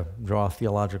trying to draw a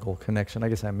theological connection. I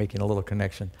guess I'm making a little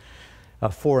connection.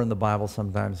 4 in the Bible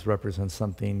sometimes represents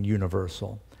something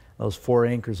universal. Those 4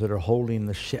 anchors that are holding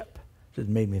the ship. It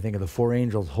made me think of the 4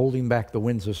 angels holding back the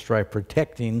winds of strife,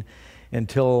 protecting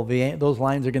until those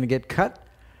lines are going to get cut,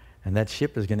 and that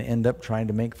ship is going to end up trying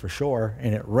to make for shore,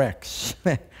 and it wrecks.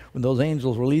 When those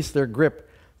angels release their grip,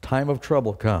 time of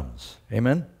trouble comes.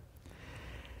 Amen?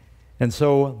 And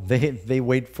so they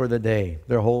wait for the day.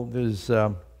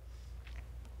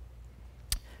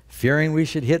 Fearing we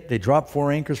should hit, they dropped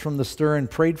 4 anchors from the stern and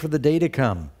prayed for the day to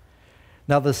come.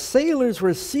 Now the sailors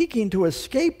were seeking to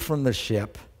escape from the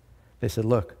ship. They said,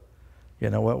 look, you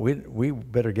know what, we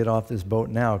better get off this boat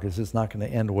now because it's not going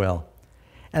to end well.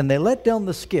 And they let down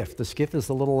the skiff. The skiff is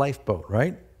the little lifeboat,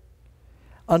 right?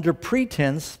 Under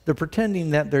pretense, they're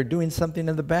pretending that they're doing something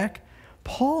in the back.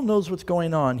 Paul knows what's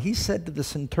going on. He said to the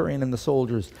centurion and the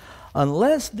soldiers,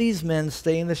 unless these men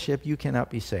stay in the ship, you cannot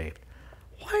be saved.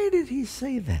 Why did he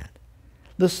say that?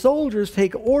 The soldiers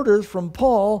take orders from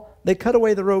Paul, they cut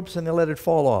away the ropes and they let it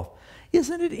fall off.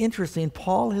 Isn't it interesting?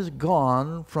 Paul has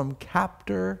gone from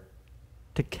captor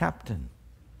to captain.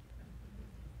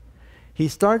 He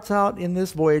starts out in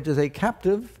this voyage as a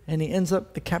captive and he ends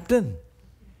up the captain.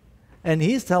 And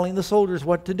he's telling the soldiers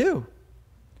what to do.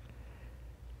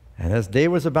 And as day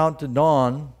was about to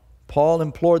dawn, Paul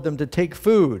implored them to take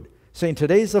food, saying,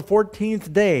 today's the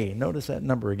 14th day. Notice that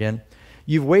number again.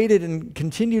 You've waited and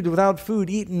continued without food,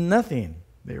 eaten nothing.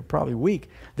 They were probably weak.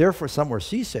 Therefore, some were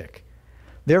seasick.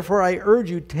 Therefore, I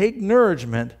urge you, take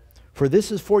nourishment, for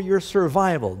this is for your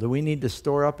survival. Do we need to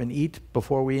store up and eat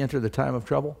before we enter the time of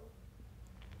trouble?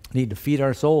 Need to feed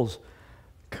our souls.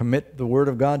 Commit the word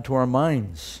of God to our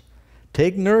minds.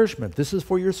 Take nourishment. This is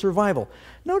for your survival.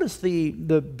 Notice the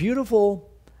beautiful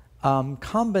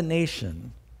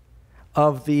combination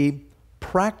of the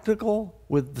practical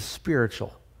with the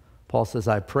spiritual. Paul says,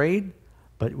 I prayed,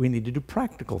 but we need to do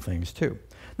practical things too.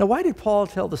 Now, why did Paul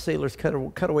tell the sailors,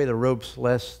 cut away the ropes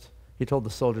lest, he told the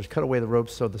soldiers, cut away the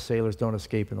ropes so the sailors don't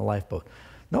escape in the lifeboat?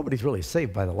 Nobody's really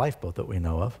saved by the lifeboat that we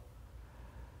know of.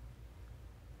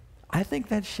 I think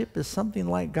that ship is something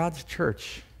like God's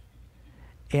church.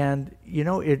 And, you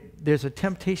know, there's a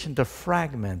temptation to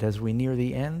fragment as we near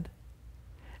the end.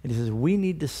 And he says, we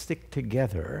need to stick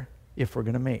together if we're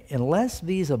going to make. Unless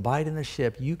these abide in the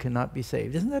ship, you cannot be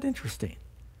saved. Isn't that interesting?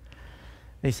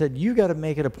 They said, you got to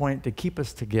make it a point to keep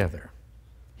us together,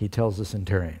 he tells the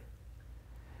centurion.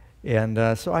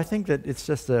 And so I think that it's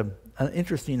just an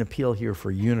interesting appeal here for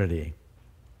unity,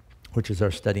 which is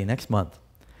our study next month.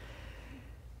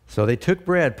 So they took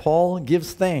bread. Paul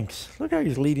gives thanks. Look how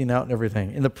he's leading out and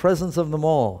everything. In the presence of them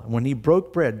all. When he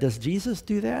broke bread, does Jesus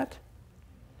do that?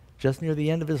 Just near the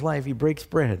end of his life, he breaks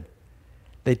bread.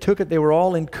 They took it. They were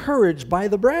all encouraged by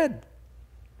the bread.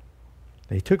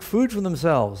 They took food for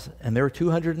themselves, and there were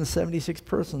 276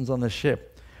 persons on the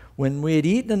ship. When we had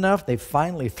eaten enough, they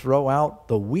finally throw out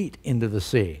the wheat into the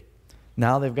sea.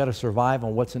 Now they've got to survive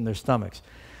on what's in their stomachs.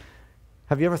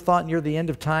 Have you ever thought near the end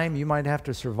of time you might have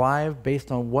to survive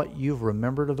based on what you've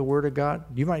remembered of the Word of God?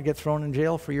 You might get thrown in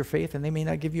jail for your faith, and they may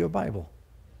not give you a Bible.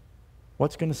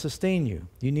 What's going to sustain you?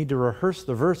 You need to rehearse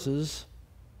the verses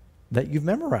that you've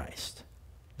memorized.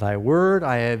 Thy word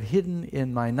I have hidden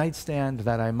in my nightstand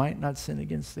that I might not sin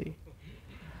against thee.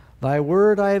 Thy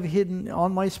word I have hidden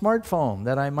on my smartphone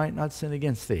that I might not sin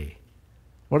against thee.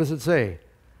 What does it say?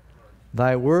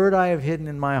 Thy word I have hidden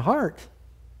in my heart.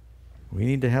 We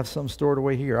need to have some stored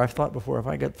away here. I've thought before, if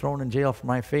I got thrown in jail for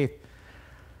my faith,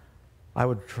 I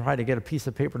would try to get a piece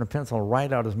of paper and a pencil and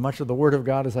write out as much of the Word of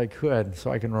God as I could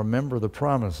so I can remember the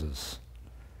promises.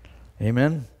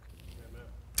 Amen? Amen.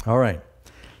 All right.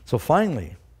 So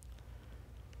finally,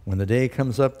 when the day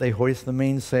comes up, they hoist the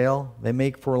mainsail. They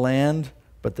make for land,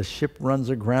 but the ship runs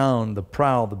aground. The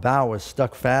prow, the bow is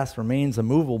stuck fast, remains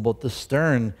immovable, but the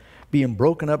stern being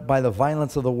broken up by the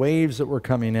violence of the waves that were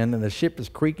coming in, and the ship is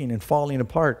creaking and falling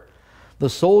apart. The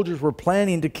soldiers were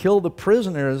planning to kill the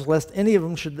prisoners lest any of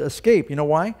them should escape. You know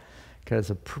why? Because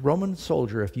a Roman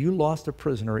soldier, if you lost a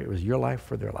prisoner, it was your life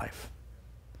for their life.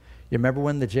 You remember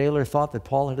when the jailer thought that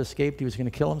Paul had escaped, he was going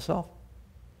to kill himself?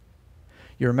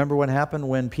 You remember what happened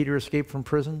when Peter escaped from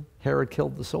prison? Herod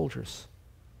killed the soldiers.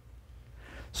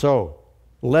 So,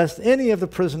 lest any of the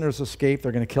prisoners escape,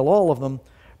 they're going to kill all of them.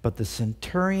 But the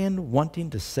centurion, wanting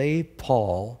to save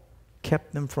Paul,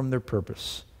 kept them from their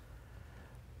purpose.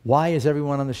 Why is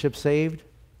everyone on the ship saved?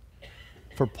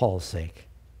 For Paul's sake.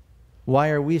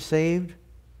 Why are we saved?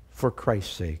 For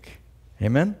Christ's sake.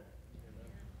 Amen?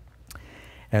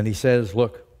 And he says,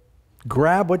 look,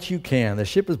 grab what you can. The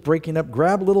ship is breaking up.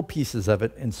 Grab little pieces of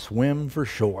it and swim for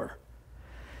shore.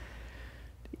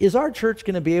 Is our church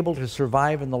going to be able to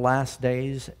survive in the last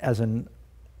days as an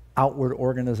outward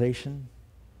organization?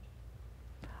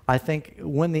 I think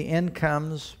when the end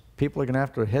comes, people are going to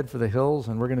have to head for the hills,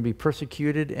 and we're going to be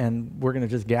persecuted, and we're going to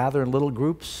just gather in little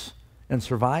groups and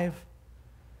survive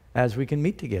as we can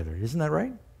meet together. Isn't that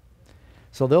right?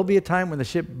 So there'll be a time when the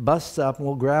ship busts up, and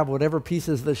we'll grab whatever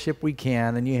pieces of the ship we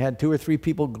can, and you had 2 or 3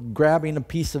 people grabbing a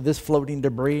piece of this floating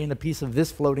debris and a piece of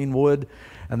this floating wood,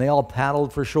 and they all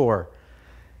paddled for shore.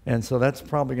 And so that's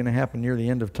probably going to happen near the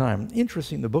end of time.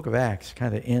 Interesting, the book of Acts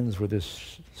kind of ends with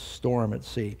this storm at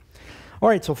sea. All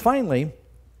right, so finally,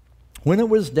 when it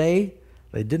was day,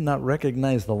 they did not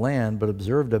recognize the land, but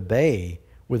observed a bay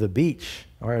with a beach.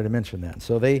 All right, I mentioned that.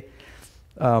 So they,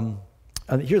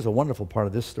 here's a wonderful part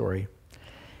of this story.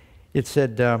 It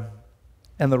said,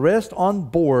 and the rest on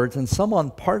boards and some on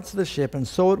parts of the ship, and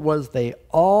so it was they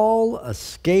all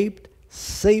escaped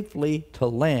safely to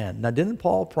land. Now, didn't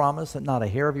Paul promise that not a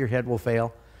hair of your head will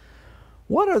fail?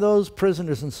 What are those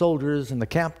prisoners and soldiers and the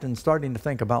captain starting to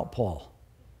think about Paul?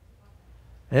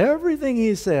 Everything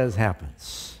he says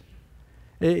happens.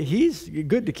 He's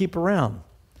good to keep around.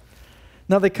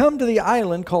 Now they come to the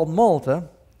island called Malta,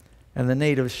 and the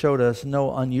natives showed us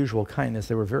no unusual kindness.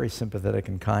 They were very sympathetic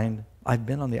and kind. I've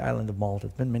been on the island of Malta.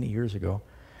 It's been many years ago.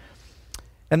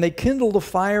 And they kindled a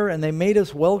fire, and they made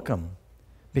us welcome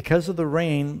because of the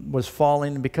rain was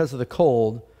falling and because of the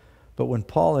cold. But when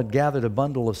Paul had gathered a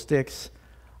bundle of sticks,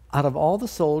 out of all the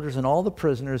soldiers and all the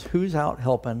prisoners, who's out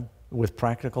helping with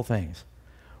practical things?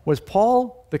 Was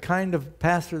Paul the kind of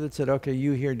pastor that said, okay,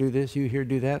 you here do this, you here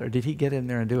do that, or did he get in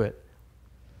there and do it?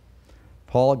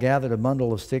 Paul gathered a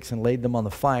bundle of sticks and laid them on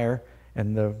the fire,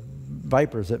 and the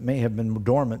vipers that may have been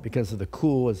dormant because of the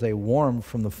cool as they warmed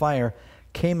from the fire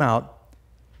came out,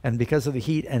 and because of the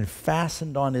heat, and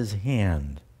fastened on his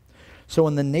hand. So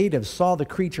when the natives saw the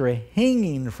creature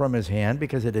hanging from his hand,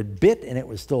 because it had bit and it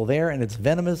was still there, and it's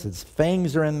venomous, its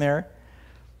fangs are in there,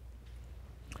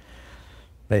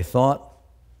 they thought,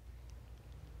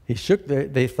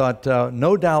 they thought,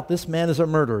 no doubt this man is a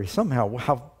murderer. Somehow,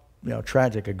 how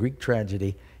tragic, a Greek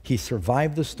tragedy. He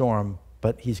survived the storm,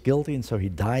 but he's guilty, and so he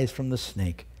dies from the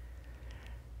snake.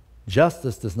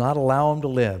 Justice does not allow him to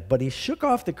live, but he shook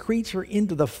off the creature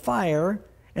into the fire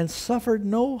and suffered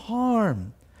no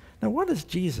harm. Now, what does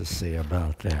Jesus say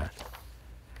about that?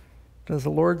 Does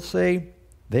the Lord say,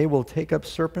 they will take up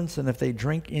serpents, and if they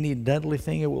drink any deadly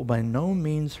thing, it will by no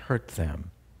means hurt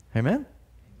them? Amen?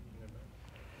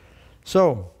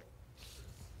 So,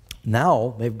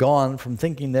 now they've gone from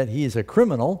thinking that he's a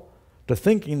criminal to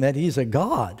thinking that he's a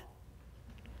god.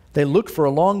 They looked for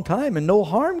a long time and no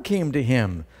harm came to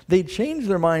him. They changed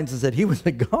their minds and said he was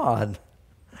a god.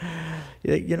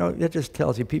 You know, that just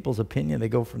tells you people's opinion. They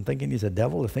go from thinking he's a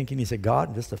devil to thinking he's a god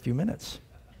in just a few minutes.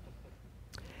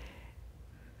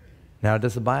 Now,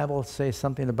 does the Bible say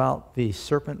something about the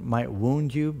serpent might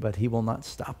wound you, but he will not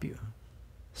stop you?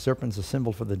 Serpent's a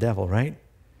symbol for the devil, right?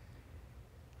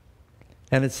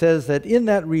 And it says that in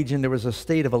that region there was a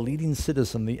state of a leading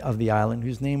citizen of the island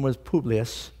whose name was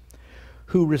Publius,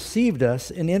 who received us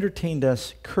and entertained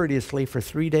us courteously for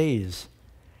 3 days.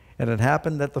 And it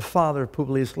happened that the father of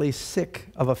Publius lay sick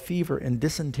of a fever and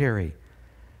dysentery.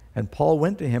 And Paul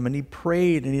went to him and he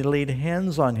prayed and he laid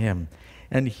hands on him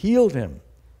and healed him.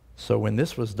 So when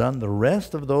this was done, the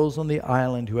rest of those on the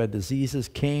island who had diseases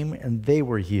came and they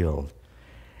were healed.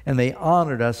 And they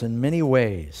honored us in many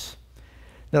ways.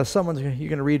 Now, you're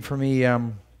going to read for me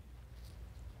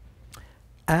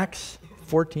Acts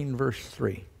 14, verse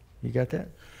 3. You got that?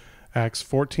 Acts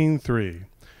 14:3.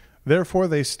 Therefore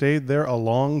they stayed there a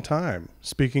long time,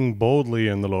 speaking boldly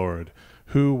in the Lord,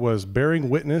 who was bearing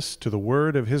witness to the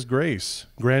word of his grace,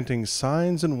 granting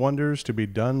signs and wonders to be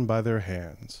done by their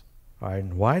hands. All right,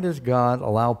 and why does God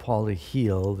allow Paul to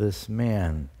heal this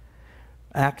man?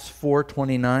 Acts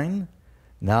 4:29.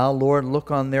 Now, Lord, look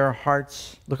on their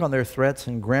hearts, look on their threats,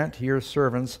 and grant to your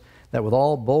servants that with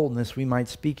all boldness we might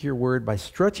speak your word by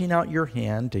stretching out your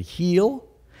hand to heal,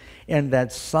 and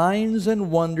that signs and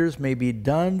wonders may be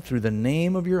done through the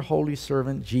name of your holy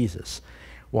servant Jesus.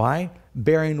 Why?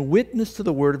 Bearing witness to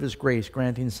the word of his grace,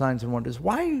 granting signs and wonders.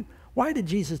 Why did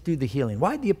Jesus do the healing?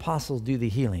 Why did the apostles do the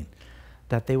healing?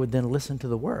 That they would then listen to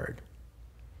the word,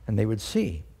 and they would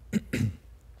see.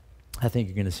 I think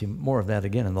you're going to see more of that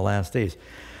again in the last days.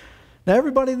 Now,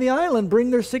 everybody in the island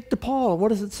bring their sick to Paul. What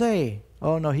does it say?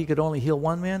 Oh, no, he could only heal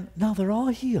one man? No, they're all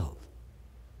healed.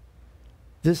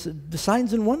 The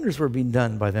signs and wonders were being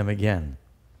done by them again.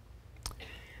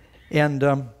 And,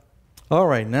 all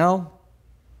right, now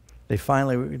they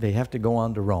have to go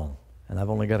on to Rome. And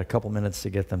I've only got a couple minutes to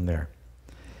get them there.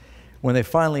 When they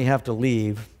finally have to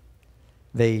leave,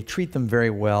 they treat them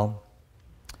very well.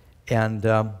 And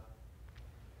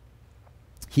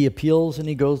he appeals and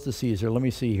he goes to Caesar. Let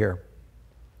me see here.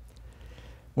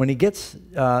 When he gets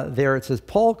there, it says,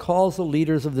 Paul calls the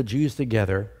leaders of the Jews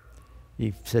together.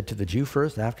 He said to the Jew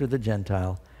first, after the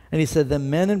Gentile. And he said, the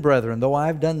men and brethren, though I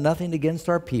have done nothing against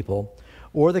our people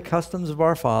or the customs of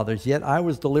our fathers, yet I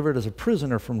was delivered as a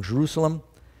prisoner from Jerusalem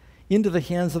into the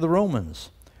hands of the Romans,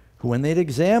 who when they'd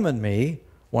examined me,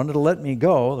 wanted to let me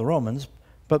go, the Romans,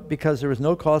 but because there was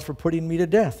no cause for putting me to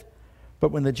death.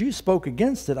 But when the Jews spoke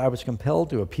against it, I was compelled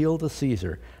to appeal to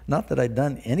Caesar. Not that I'd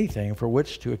done anything for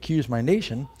which to accuse my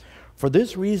nation. For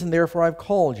this reason, therefore, I've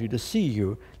called you to see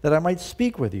you, that I might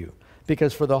speak with you.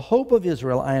 Because for the hope of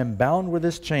Israel, I am bound with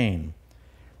this chain.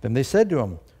 Then they said to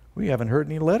him, we haven't heard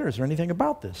any letters or anything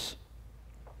about this.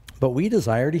 But we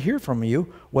desire to hear from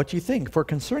you what you think. For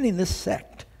concerning this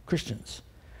sect, Christians,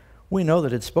 we know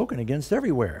that it's spoken against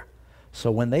everywhere. So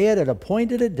when they had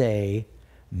appointed a day,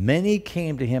 many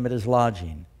came to him at his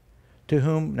lodging, to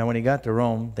whom, now when he got to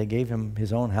Rome, they gave him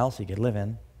his own house he could live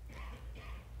in,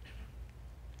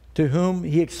 to whom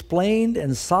he explained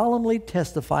and solemnly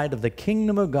testified of the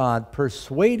kingdom of God,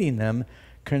 persuading them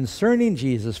concerning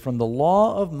Jesus from the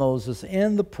law of Moses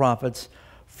and the prophets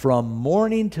from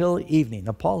morning till evening.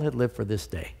 Now, Paul had lived for this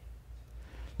day.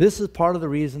 This is part of the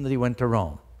reason that he went to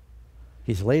Rome.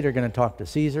 He's later going to talk to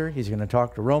Caesar. He's going to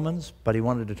talk to Romans, but he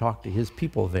wanted to talk to his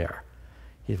people there.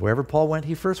 Wherever Paul went,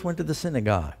 he first went to the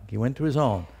synagogue. He went to his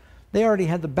own. They already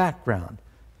had the background.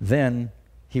 Then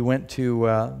he went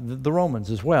to the Romans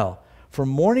as well. From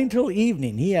morning till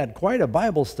evening, he had quite a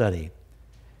Bible study.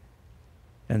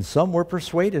 And some were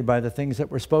persuaded by the things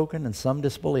that were spoken, and some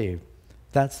disbelieved.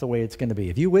 That's the way it's going to be.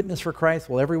 If you witness for Christ,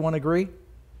 will everyone agree?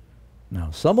 No.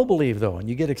 Some will believe, though, and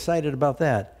you get excited about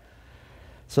that.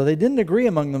 So they didn't agree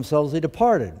among themselves. They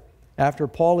departed. After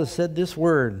Paul has said this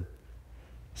word,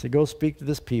 he said, go speak to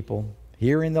this people.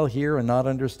 Hearing they'll hear and not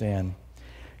understand.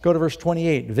 Go to verse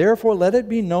 28. Therefore let it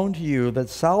be known to you that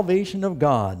salvation of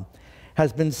God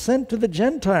has been sent to the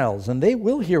Gentiles, and they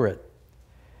will hear it.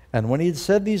 And when he had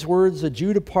said these words, the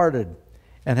Jew departed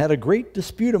and had a great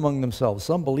dispute among themselves.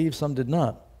 Some believed, some did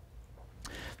not.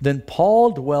 Then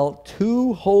Paul dwelt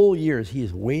 2 whole years. He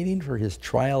is waiting for his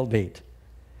trial date.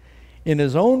 In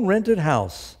his own rented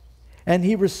house, and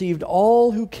he received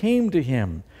all who came to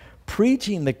him,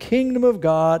 preaching the kingdom of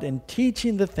God and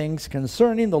teaching the things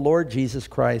concerning the Lord Jesus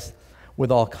Christ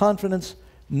with all confidence,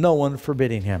 no one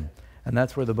forbidding him. And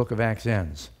that's where the book of Acts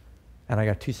ends. And I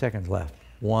got 2 seconds left.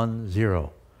 1-0.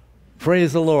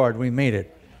 Praise the Lord, we made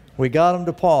it. We got him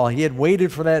to Paul. He had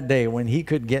waited for that day when he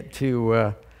could get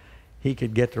to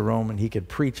Rome and he could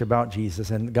preach about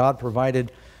Jesus. And God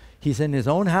provided. He's in his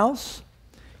own house.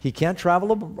 He can't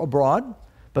travel abroad,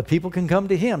 but people can come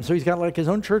to him. So he's got like his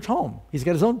own church home. He's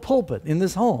got his own pulpit in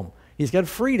this home. He's got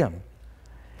freedom.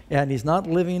 And he's not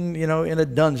living, in a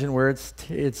dungeon where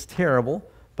it's terrible,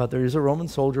 but there is a Roman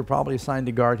soldier probably assigned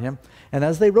to guard him. And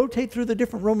as they rotate through the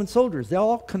different Roman soldiers, they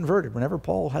all converted. Whenever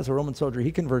Paul has a Roman soldier,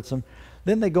 he converts them.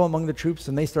 Then they go among the troops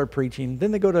and they start preaching.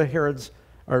 Then they go to Herod's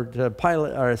or to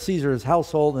Pilate or Caesar's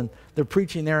household and they're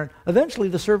preaching there. And eventually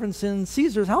the servants in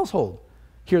Caesar's household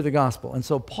hear the gospel. And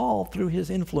so Paul, through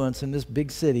his influence in this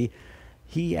big city,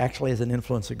 he actually has an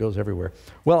influence that goes everywhere.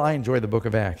 Well, I enjoy the book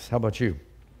of Acts. How about you?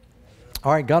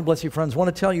 All right, God bless you, friends. I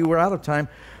want to tell you we're out of time,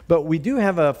 but we do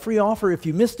have a free offer if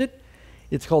you missed it.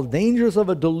 It's called Dangers of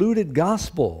a Diluted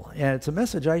Gospel. And it's a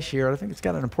message I shared. I think it's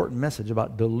got an important message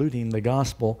about diluting the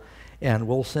gospel. And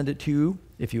we'll send it to you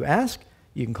if you ask.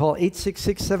 You can call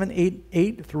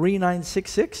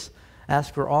 866-788-3966.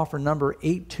 Ask for offer number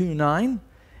 829.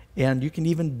 And you can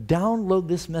even download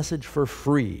this message for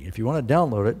free. If you want to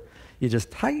download it, you just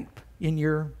type in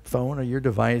your phone or your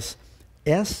device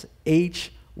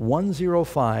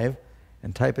SH105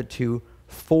 and type it to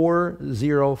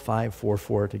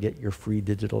 40544 to get your free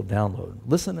digital download.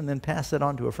 Listen and then pass it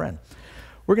on to a friend.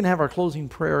 We're going to have our closing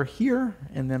prayer here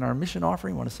and then our mission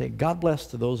offering. I want to say God bless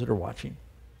to those that are watching.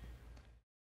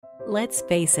 Let's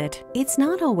face it, it's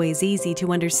not always easy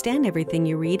to understand everything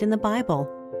you read in the Bible.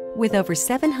 With over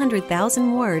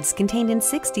 700,000 words contained in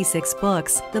 66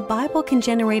 books, the Bible can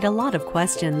generate a lot of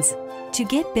questions. To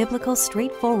get biblical,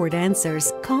 straightforward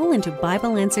answers, call into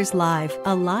Bible Answers Live,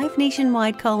 a live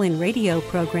nationwide call-in radio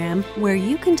program where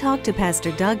you can talk to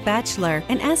Pastor Doug Batchelor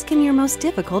and ask him your most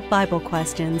difficult Bible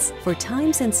questions. For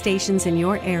times and stations in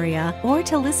your area, or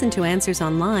to listen to answers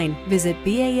online, visit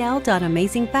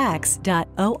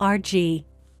bal.amazingfacts.org.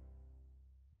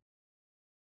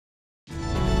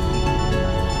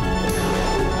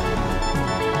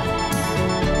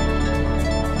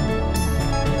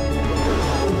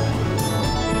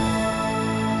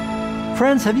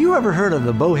 Friends, have you ever heard of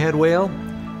the bowhead whale?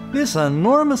 This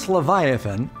enormous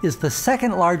leviathan is the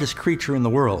second largest creature in the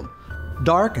world.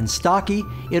 Dark and stocky,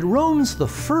 it roams the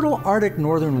fertile Arctic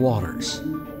northern waters.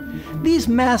 These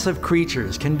massive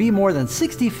creatures can be more than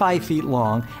 65 feet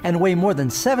long and weigh more than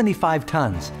 75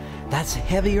 tons. That's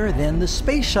heavier than the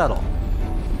space shuttle.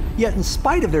 Yet in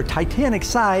spite of their titanic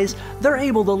size, they're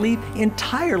able to leap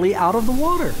entirely out of the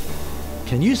water.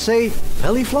 Can you say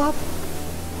belly flop?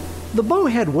 The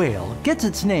bowhead whale gets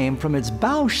its name from its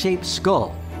bow-shaped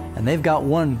skull. and they've got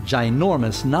one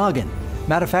ginormous noggin.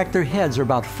 Matter of fact, their heads are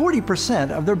about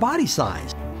 40% of their body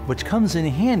size, which comes in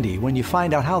handy when you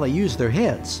find out how they use their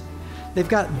heads. They've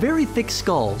got very thick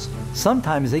skulls.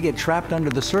 Sometimes they get trapped under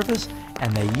the surface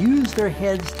and they use their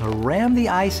heads to ram the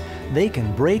ice. They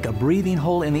can break a breathing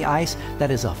hole in the ice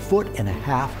that is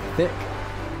 1.5 feet thick.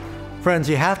 Friends,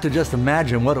 you have to just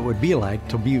imagine what it would be like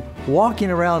to be walking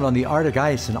around on the Arctic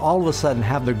ice and all of a sudden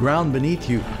have the ground beneath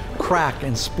you crack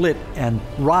and split and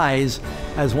rise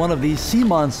as one of these sea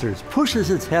monsters pushes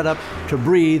its head up to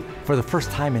breathe for the first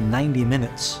time in 90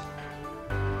 minutes.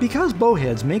 Because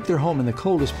bowheads make their home in the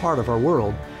coldest part of our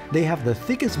world, they have the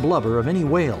thickest blubber of any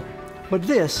whale. But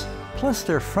this, plus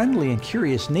their friendly and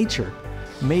curious nature,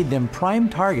 made them prime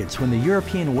targets when the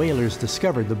European whalers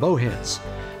discovered the bowheads.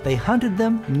 They hunted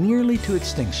them nearly to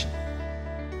extinction.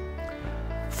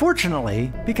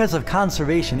 Fortunately, because of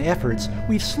conservation efforts,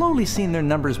 we've slowly seen their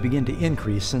numbers begin to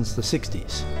increase since the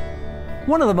 60s.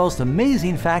 One of the most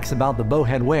amazing facts about the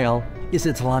bowhead whale is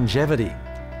its longevity.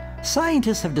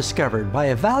 Scientists have discovered by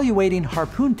evaluating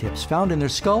harpoon tips found in their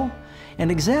skull and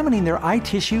examining their eye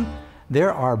tissue,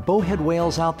 there are bowhead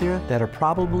whales out there that are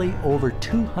probably over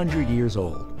 200 years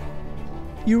old.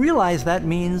 You realize that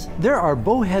means there are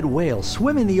bowhead whales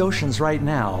swimming the oceans right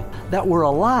now that were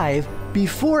alive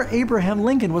before Abraham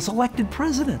Lincoln was elected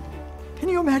president. Can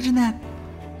you imagine that?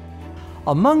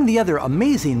 Among the other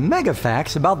amazing mega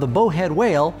facts about the bowhead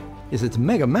whale is its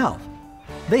mega mouth.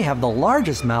 They have the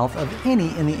largest mouth of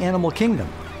any in the animal kingdom.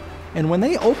 And when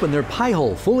they open their pie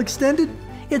hole full extended,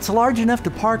 it's large enough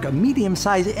to park a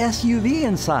medium-sized SUV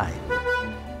inside.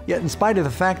 Yet in spite of the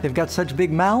fact they've got such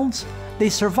big mouths, they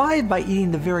survive by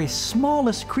eating the very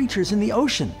smallest creatures in the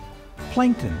ocean,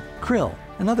 plankton, krill,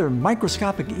 and other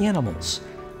microscopic animals.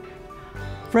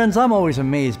 Friends, I'm always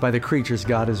amazed by the creatures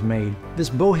God has made. This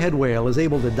bowhead whale is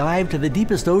able to dive to the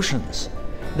deepest oceans.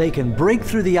 They can break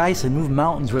through the ice and move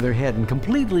mountains with their head and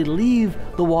completely leave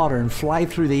the water and fly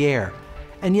through the air.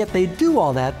 And yet they do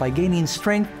all that by gaining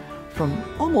strength from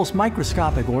almost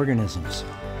microscopic organisms.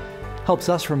 Helps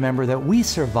us remember that we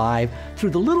survive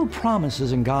through the little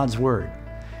promises in God's Word.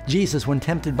 Jesus, when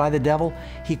tempted by the devil,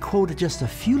 he quoted just a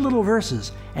few little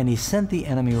verses and he sent the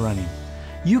enemy running.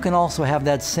 You can also have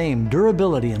that same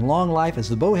durability and long life as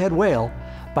the bowhead whale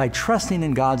by trusting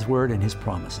in God's Word and His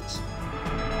promises.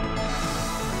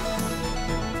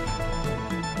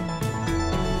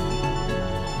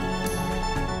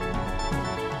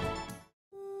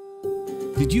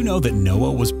 Did you know that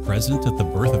Noah was present at the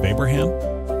birth of Abraham?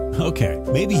 Okay,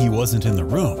 maybe he wasn't in the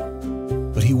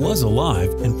room, but he was alive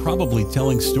and probably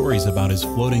telling stories about his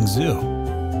floating zoo.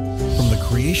 From the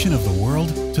creation of the world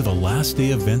to the last day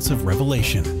events of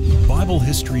Revelation,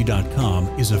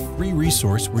 BibleHistory.com is a free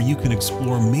resource where you can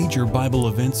explore major Bible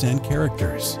events and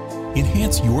characters.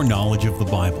 Enhance your knowledge of the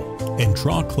Bible and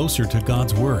draw closer to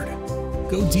God's Word.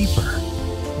 Go deeper.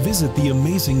 Visit the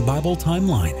amazing Bible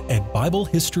timeline at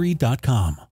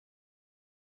BibleHistory.com.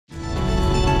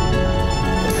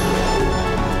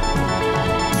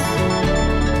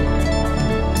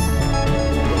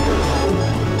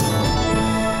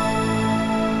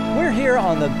 We're here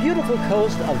on the beautiful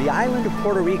coast of the island of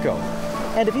Puerto Rico.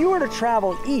 And if you were to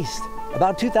travel east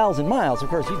about 2,000 miles, of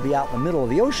course, you'd be out in the middle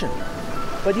of the ocean.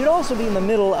 But you'd also be in the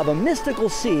middle of a mystical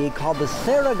sea called the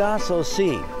Sargasso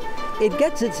Sea. It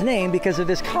gets its name because of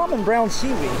this common brown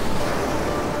seaweed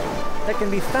that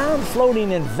can be found floating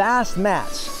in vast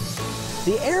mats.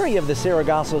 The area of the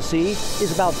Sargasso Sea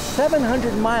is about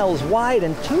 700 miles wide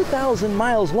and 2,000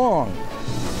 miles long.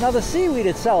 Now, the seaweed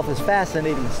itself is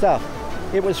fascinating stuff.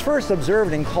 It was first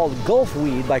observed and called Gulf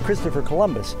weed by Christopher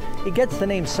Columbus. It gets the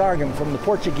name sargum from the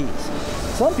Portuguese.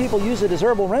 Some people use it as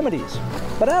herbal remedies.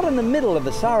 But out in the middle of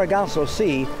the Sargasso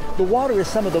Sea, the water is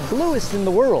some of the bluest in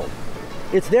the world.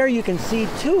 It's there you can see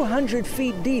 200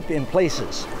 feet deep in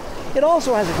places. It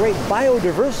also has a great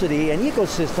biodiversity and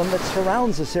ecosystem that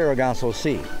surrounds the Sargasso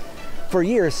Sea. For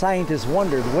years, scientists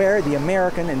wondered where the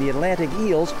American and the Atlantic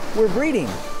eels were breeding.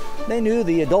 They knew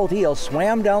the adult eels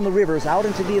swam down the rivers out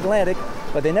into the Atlantic,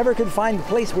 but they never could find the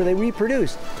place where they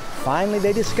reproduced. Finally,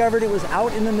 they discovered it was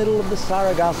out in the middle of the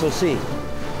Sargasso Sea.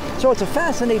 So it's a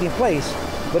fascinating place,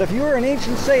 but if you were an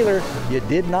ancient sailor, you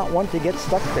did not want to get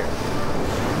stuck there.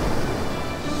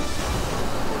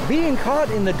 Being caught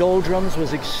in the doldrums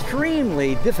was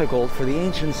extremely difficult for the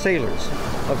ancient sailors.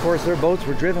 Of course, their boats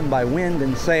were driven by wind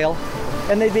and sail,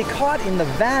 and they'd be caught in the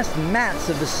vast mats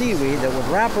of the seaweed that would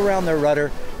wrap around their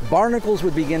rudder. Barnacles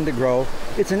would begin to grow.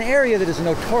 It's an area that is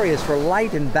notorious for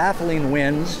light and baffling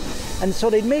winds, and so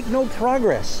they'd make no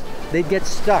progress. They'd get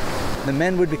stuck. The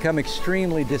men would become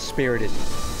extremely dispirited.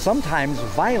 Sometimes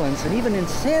violence and even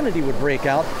insanity would break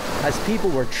out as people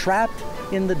were trapped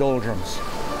in the doldrums.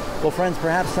 Well, friends,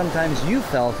 perhaps sometimes you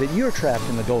felt that you're trapped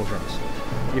in the doldrums.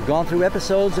 You've gone through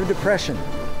episodes of depression.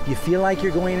 You feel like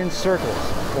you're going in circles.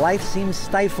 Life seems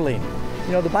stifling.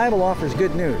 You know, the Bible offers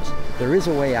good news. There is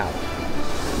a way out.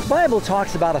 The Bible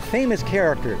talks about a famous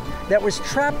character that was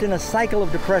trapped in a cycle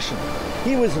of depression.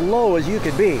 He was low as you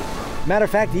could be. Matter of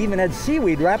fact, he even had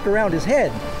seaweed wrapped around his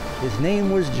head. His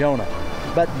name was Jonah.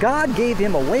 But God gave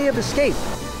him a way of escape.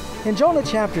 In Jonah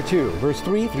chapter 2, verse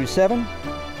 3 through 7,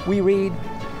 we read,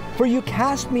 "For you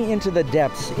cast me into the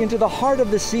depths, into the heart of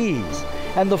the seas,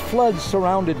 and the floods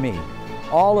surrounded me.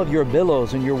 All of your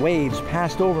billows and your waves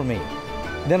passed over me.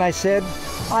 Then I said,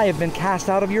 I have been cast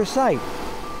out of your sight.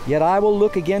 Yet I will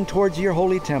look again towards your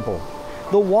holy temple.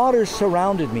 The waters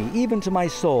surrounded me, even to my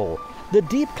soul. The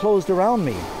deep closed around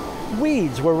me.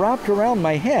 Weeds were wrapped around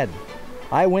my head.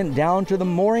 I went down to the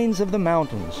moorings of the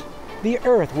mountains. The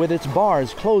earth with its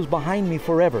bars closed behind me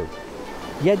forever.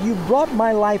 Yet you brought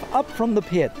my life up from the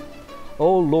pit.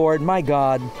 O Lord, my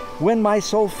God, when my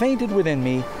soul fainted within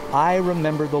me, I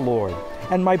remembered the Lord,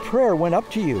 and my prayer went up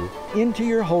to you, into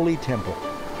your holy temple."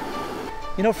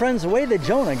 You know, friends, the way that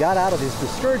Jonah got out of his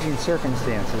discouraging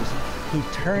circumstances, he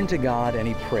turned to God and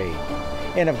he prayed.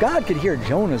 And if God could hear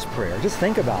Jonah's prayer, just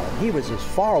think about it. He was as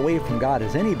far away from God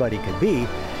as anybody could be.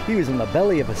 He was in the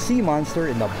belly of a sea monster,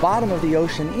 in the bottom of the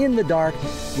ocean, in the dark,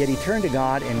 yet he turned to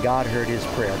God and God heard his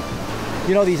prayer.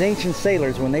 You know, these ancient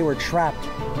sailors, when they were trapped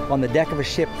on the deck of a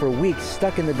ship for weeks,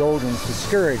 stuck in the doldrums,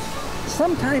 discouraged,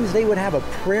 sometimes they would have a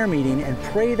prayer meeting and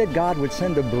pray that God would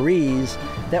send a breeze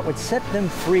that would set them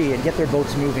free and get their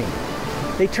boats moving.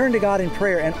 They turned to God in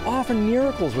prayer, and often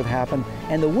miracles would happen,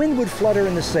 and the wind would flutter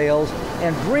in the sails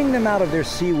and bring them out of their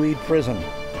seaweed prison.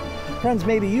 Friends,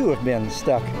 maybe you have been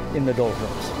stuck in the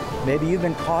doldrums. Maybe you've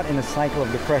been caught in a cycle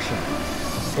of depression.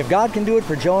 If God can do it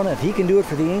for Jonah, if he can do it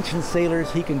for the ancient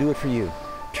sailors, he can do it for you.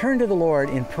 Turn to the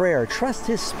Lord in prayer. Trust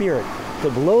his Spirit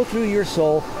to blow through your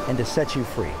soul and to set you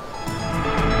free.